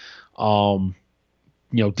that,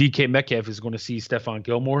 DK Metcalf is going to see Stephon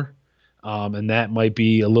Gilmore, and that might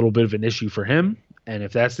be a little bit of an issue for him. And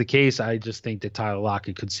if that's the case, I just think that Tyler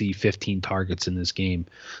Lockett could see 15 targets in this game.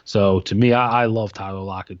 So to me, I love Tyler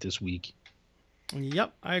Lockett this week.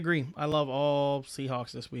 Yep, I agree. I love all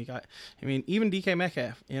Seahawks this week. I mean, even DK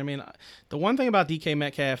Metcalf. The one thing about DK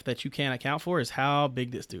Metcalf that you can't account for is how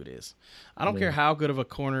big this dude is. I don't care how good of a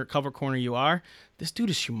cover corner you are. This dude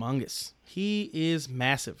is humongous. He is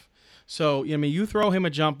massive. So, you throw him a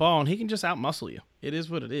jump ball and he can just out-muscle you. It is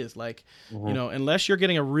what it is. Unless you're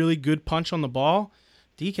getting a really good punch on the ball,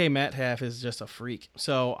 DK Metcalf is just a freak.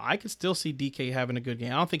 So I could still see DK having a good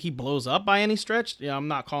game. I don't think he blows up by any stretch. I'm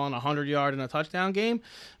not calling a 100-yard and a touchdown game,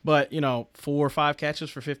 but 4 or 5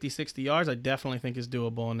 catches for 50, 60 yards, I definitely think is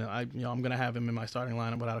doable. And I'm going to have him in my starting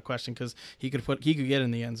lineup without a question because he could get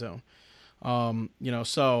in the end zone.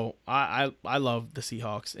 So I love the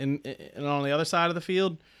Seahawks. And on the other side of the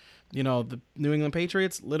field, the New England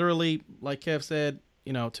Patriots, literally, like Kev said,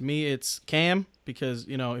 to me, it's Cam because,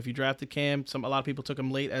 if you drafted Cam, a lot of people took him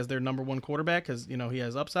late as their number one quarterback because, he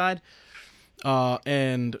has upside.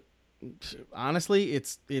 And honestly,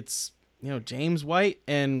 it's James White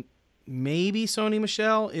and maybe Sony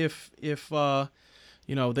Michel if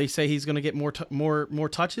they say he's going to get more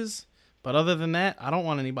touches. But other than that, I don't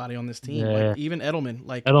want anybody on this team. Yeah. Like, even Edelman.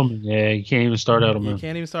 You can't even start Edelman. You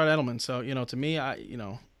can't even start Edelman. So, to me,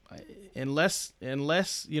 unless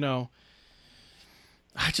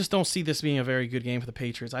I just don't see this being a very good game for the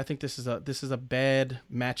Patriots. I think this is a bad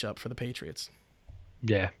matchup for the Patriots.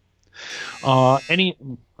 Yeah. Any?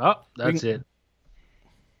 Oh, that's it.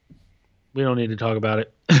 We don't need to talk about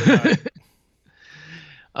it.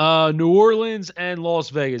 New Orleans and Las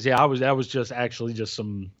Vegas. Yeah, that was just actually just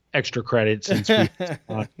some extra credit since we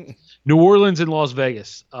New Orleans and Las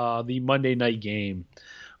Vegas. The Monday night game.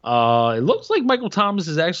 It looks like Michael Thomas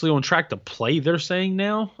is actually on track to play. They're saying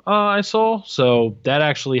now. I saw, so that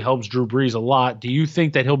actually helps Drew Brees a lot. Do you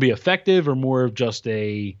think that he'll be effective, or more of just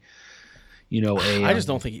a, I just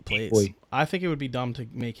don't think he plays. Boy. I think it would be dumb to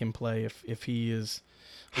make him play if he is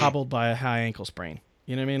hobbled by a high ankle sprain.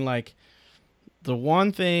 You know what I mean? Like, the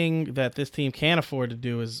one thing that this team can't afford to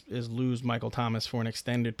do is lose Michael Thomas for an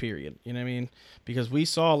extended period. You know what I mean? Because we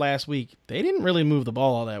saw last week they didn't really move the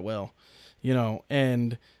ball all that well.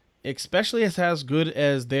 And especially as good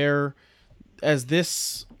as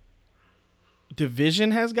this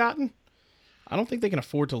division has gotten, I don't think they can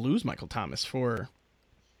afford to lose Michael Thomas for,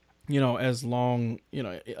 as long,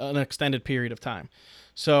 an extended period of time.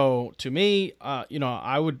 So to me,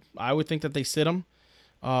 I would think that they sit him.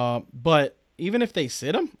 But even if they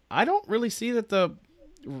sit him, I don't really see that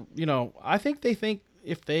I think they think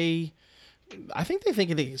they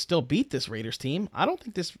can still beat this Raiders team. I don't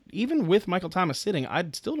think even with Michael Thomas sitting, I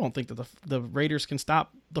still don't think that the Raiders can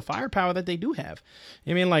stop the firepower that they do have.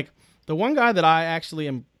 I mean, like, the one guy that I actually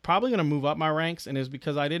am probably going to move up my ranks, and is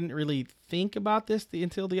because I didn't really think about this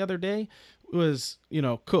until the other day, was,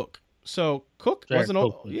 Cook. So Cook was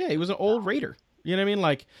he was an old Raider. You know what I mean?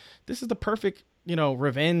 Like, this is the perfect,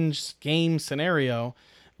 revenge game scenario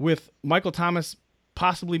with Michael Thomas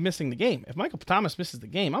possibly missing the game. If Michael Thomas misses the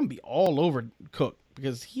game, I'm going to be all over Cook,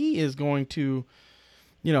 because he is going to,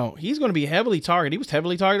 he's going to be heavily targeted. He was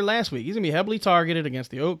heavily targeted last week. He's going to be heavily targeted against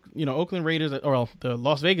the Oakland Raiders, or the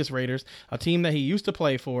Las Vegas Raiders, a team that he used to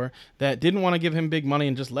play for that didn't want to give him big money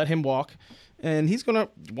and just let him walk. And he's going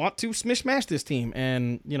to want to smash this team.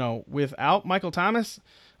 And, without Michael Thomas,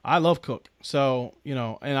 I love Cook. So,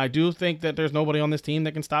 and I do think that there's nobody on this team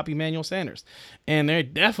that can stop Emmanuel Sanders. And there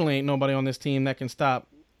definitely ain't nobody on this team that can stop,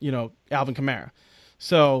 Alvin Kamara.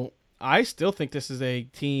 So I still think this is a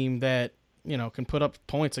team that, can put up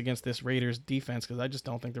points against this Raiders defense, because I just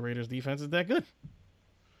don't think the Raiders defense is that good.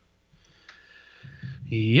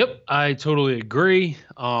 Yep, I totally agree.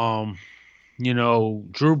 Drew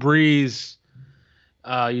Brees,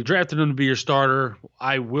 you drafted him to be your starter.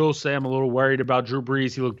 I will say I'm a little worried about Drew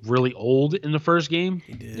Brees. He looked really old in the first game.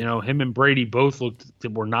 He did. Him and Brady both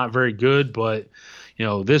were not very good, but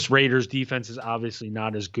this Raiders defense is obviously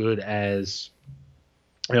not as good as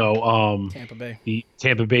Tampa Bay. The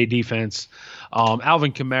Tampa Bay defense.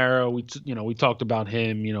 Alvin Kamara, we talked about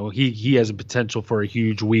him. He has a potential for a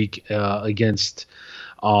huge week against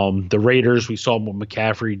the Raiders. We saw what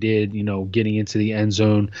McCaffrey did, getting into the end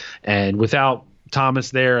zone, and without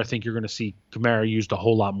Thomas there, I think you're going to see Kamara used a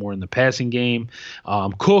whole lot more in the passing game.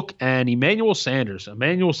 Cook and Emmanuel Sanders.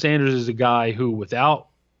 Emmanuel Sanders is a guy who, without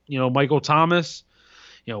Michael Thomas,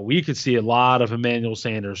 we could see a lot of Emmanuel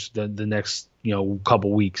Sanders the next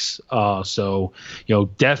couple weeks. So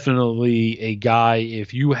definitely a guy.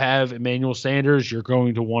 If you have Emmanuel Sanders, you're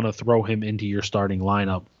going to want to throw him into your starting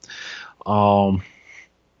lineup. From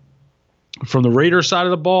the Raiders side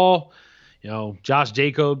of the ball, Josh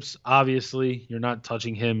Jacobs, obviously, you're not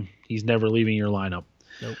touching him. He's never leaving your lineup.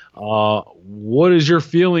 Nope. What is your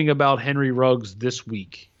feeling about Henry Ruggs this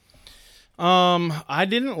week? I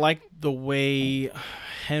didn't like the way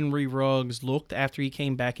Henry Ruggs looked after he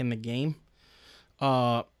came back in the game.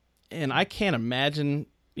 And I can't imagine,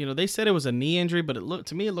 they said it was a knee injury, but it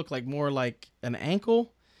looked like more like an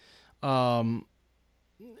ankle.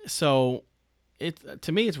 So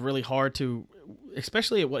to me, it's really hard to,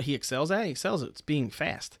 especially at what he excels at. He excels at being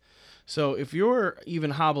fast. So if you're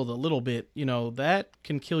even hobbled a little bit, that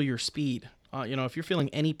can kill your speed. If you're feeling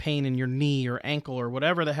any pain in your knee or ankle or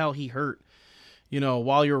whatever the hell he hurt,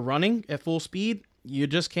 while you're running at full speed, you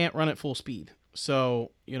just can't run at full speed.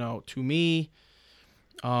 So, to me,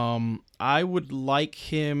 I would like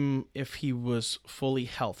him if he was fully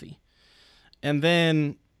healthy. And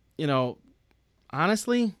then,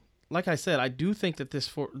 honestly, like I said, I do think that this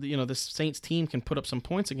Saints team can put up some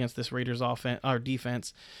points against this Raiders offense or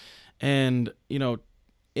defense. And,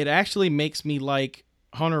 it actually makes me like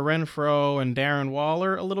Hunter Renfrow and Darren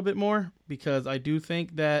Waller a little bit more, because I do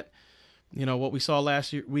think that, what we saw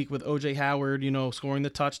last week with O.J. Howard, scoring the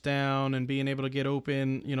touchdown and being able to get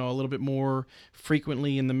open, a little bit more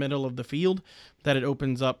frequently in the middle of the field, that it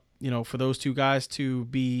opens up, for those two guys to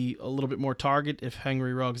be a little bit more target if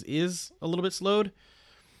Henry Ruggs is a little bit slowed.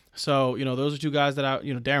 So, those are two guys that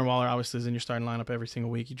Darren Waller obviously is in your starting lineup every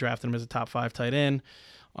single week. You drafted him as a top 5 tight end.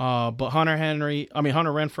 But Hunter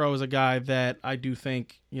Renfrow is a guy that I do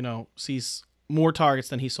think, sees more targets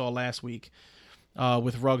than he saw last week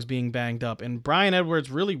with Ruggs being banged up. And Bryan Edwards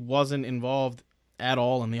really wasn't involved at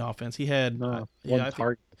all in the offense. He had one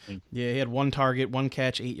target. He had 1 target, 1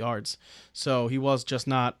 catch, 8 yards. So he was just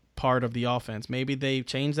not part of the offense. Maybe they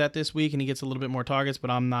change that this week and he gets a little bit more targets, but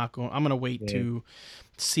I'm going to wait to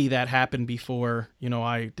see that happen before,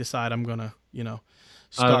 I decide I'm going to,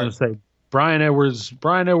 start. I was going to say Bryan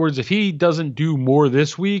Edwards, if he doesn't do more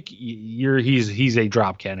this week, he's a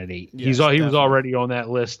drop candidate. Yes, he was already on that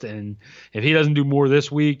list, and if he doesn't do more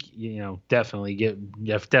this week, definitely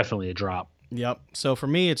a drop. Yep. So for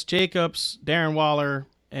me, it's Jacobs, Darren Waller,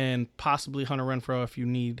 and possibly Hunter Renfrow if you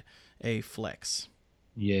need a flex.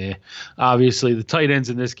 Yeah, obviously the tight ends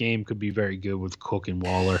in this game could be very good with Cook and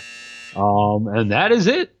Waller. And that is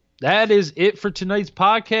it. That is it for tonight's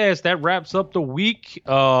podcast. That wraps up the week.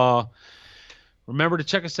 Remember to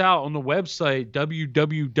check us out on the website,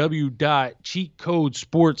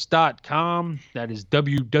 www.cheatcodesports.com. That is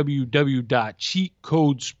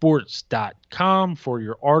www.cheatcodesports.com for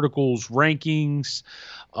your articles, rankings,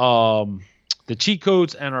 the cheat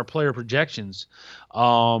codes, and our player projections.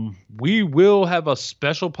 We will have a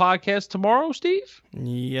special podcast tomorrow, Steve.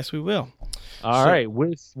 Yes, we will. All right,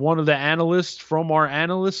 with one of the analysts from our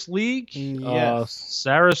analyst league. Yes.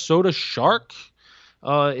 Sarasota Shark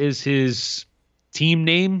is his team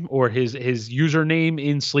name or his username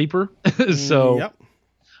in Sleeper. So, yep.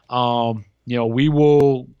 We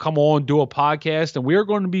will come on, do a podcast, and we are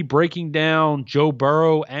going to be breaking down Joe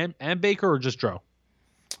Burrow and Baker, or just Joe.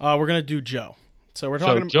 We're going to do Joe. So we're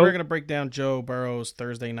going to break down Joe Burrow's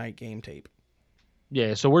Thursday night game tape.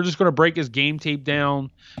 Yeah, so we're just going to break his game tape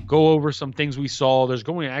down, go over some things we saw. There's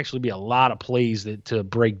going to actually be a lot of plays to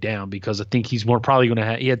break down because I think he's probably going to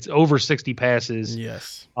have. He had over 60 passes.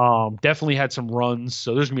 Yes. Definitely had some runs.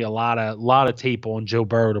 So there's going to be a lot of tape on Joe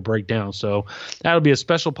Burrow to break down. So that'll be a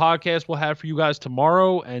special podcast we'll have for you guys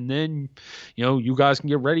tomorrow, and then you guys can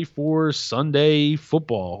get ready for Sunday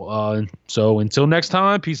football. So until next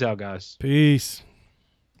time, peace out, guys. Peace.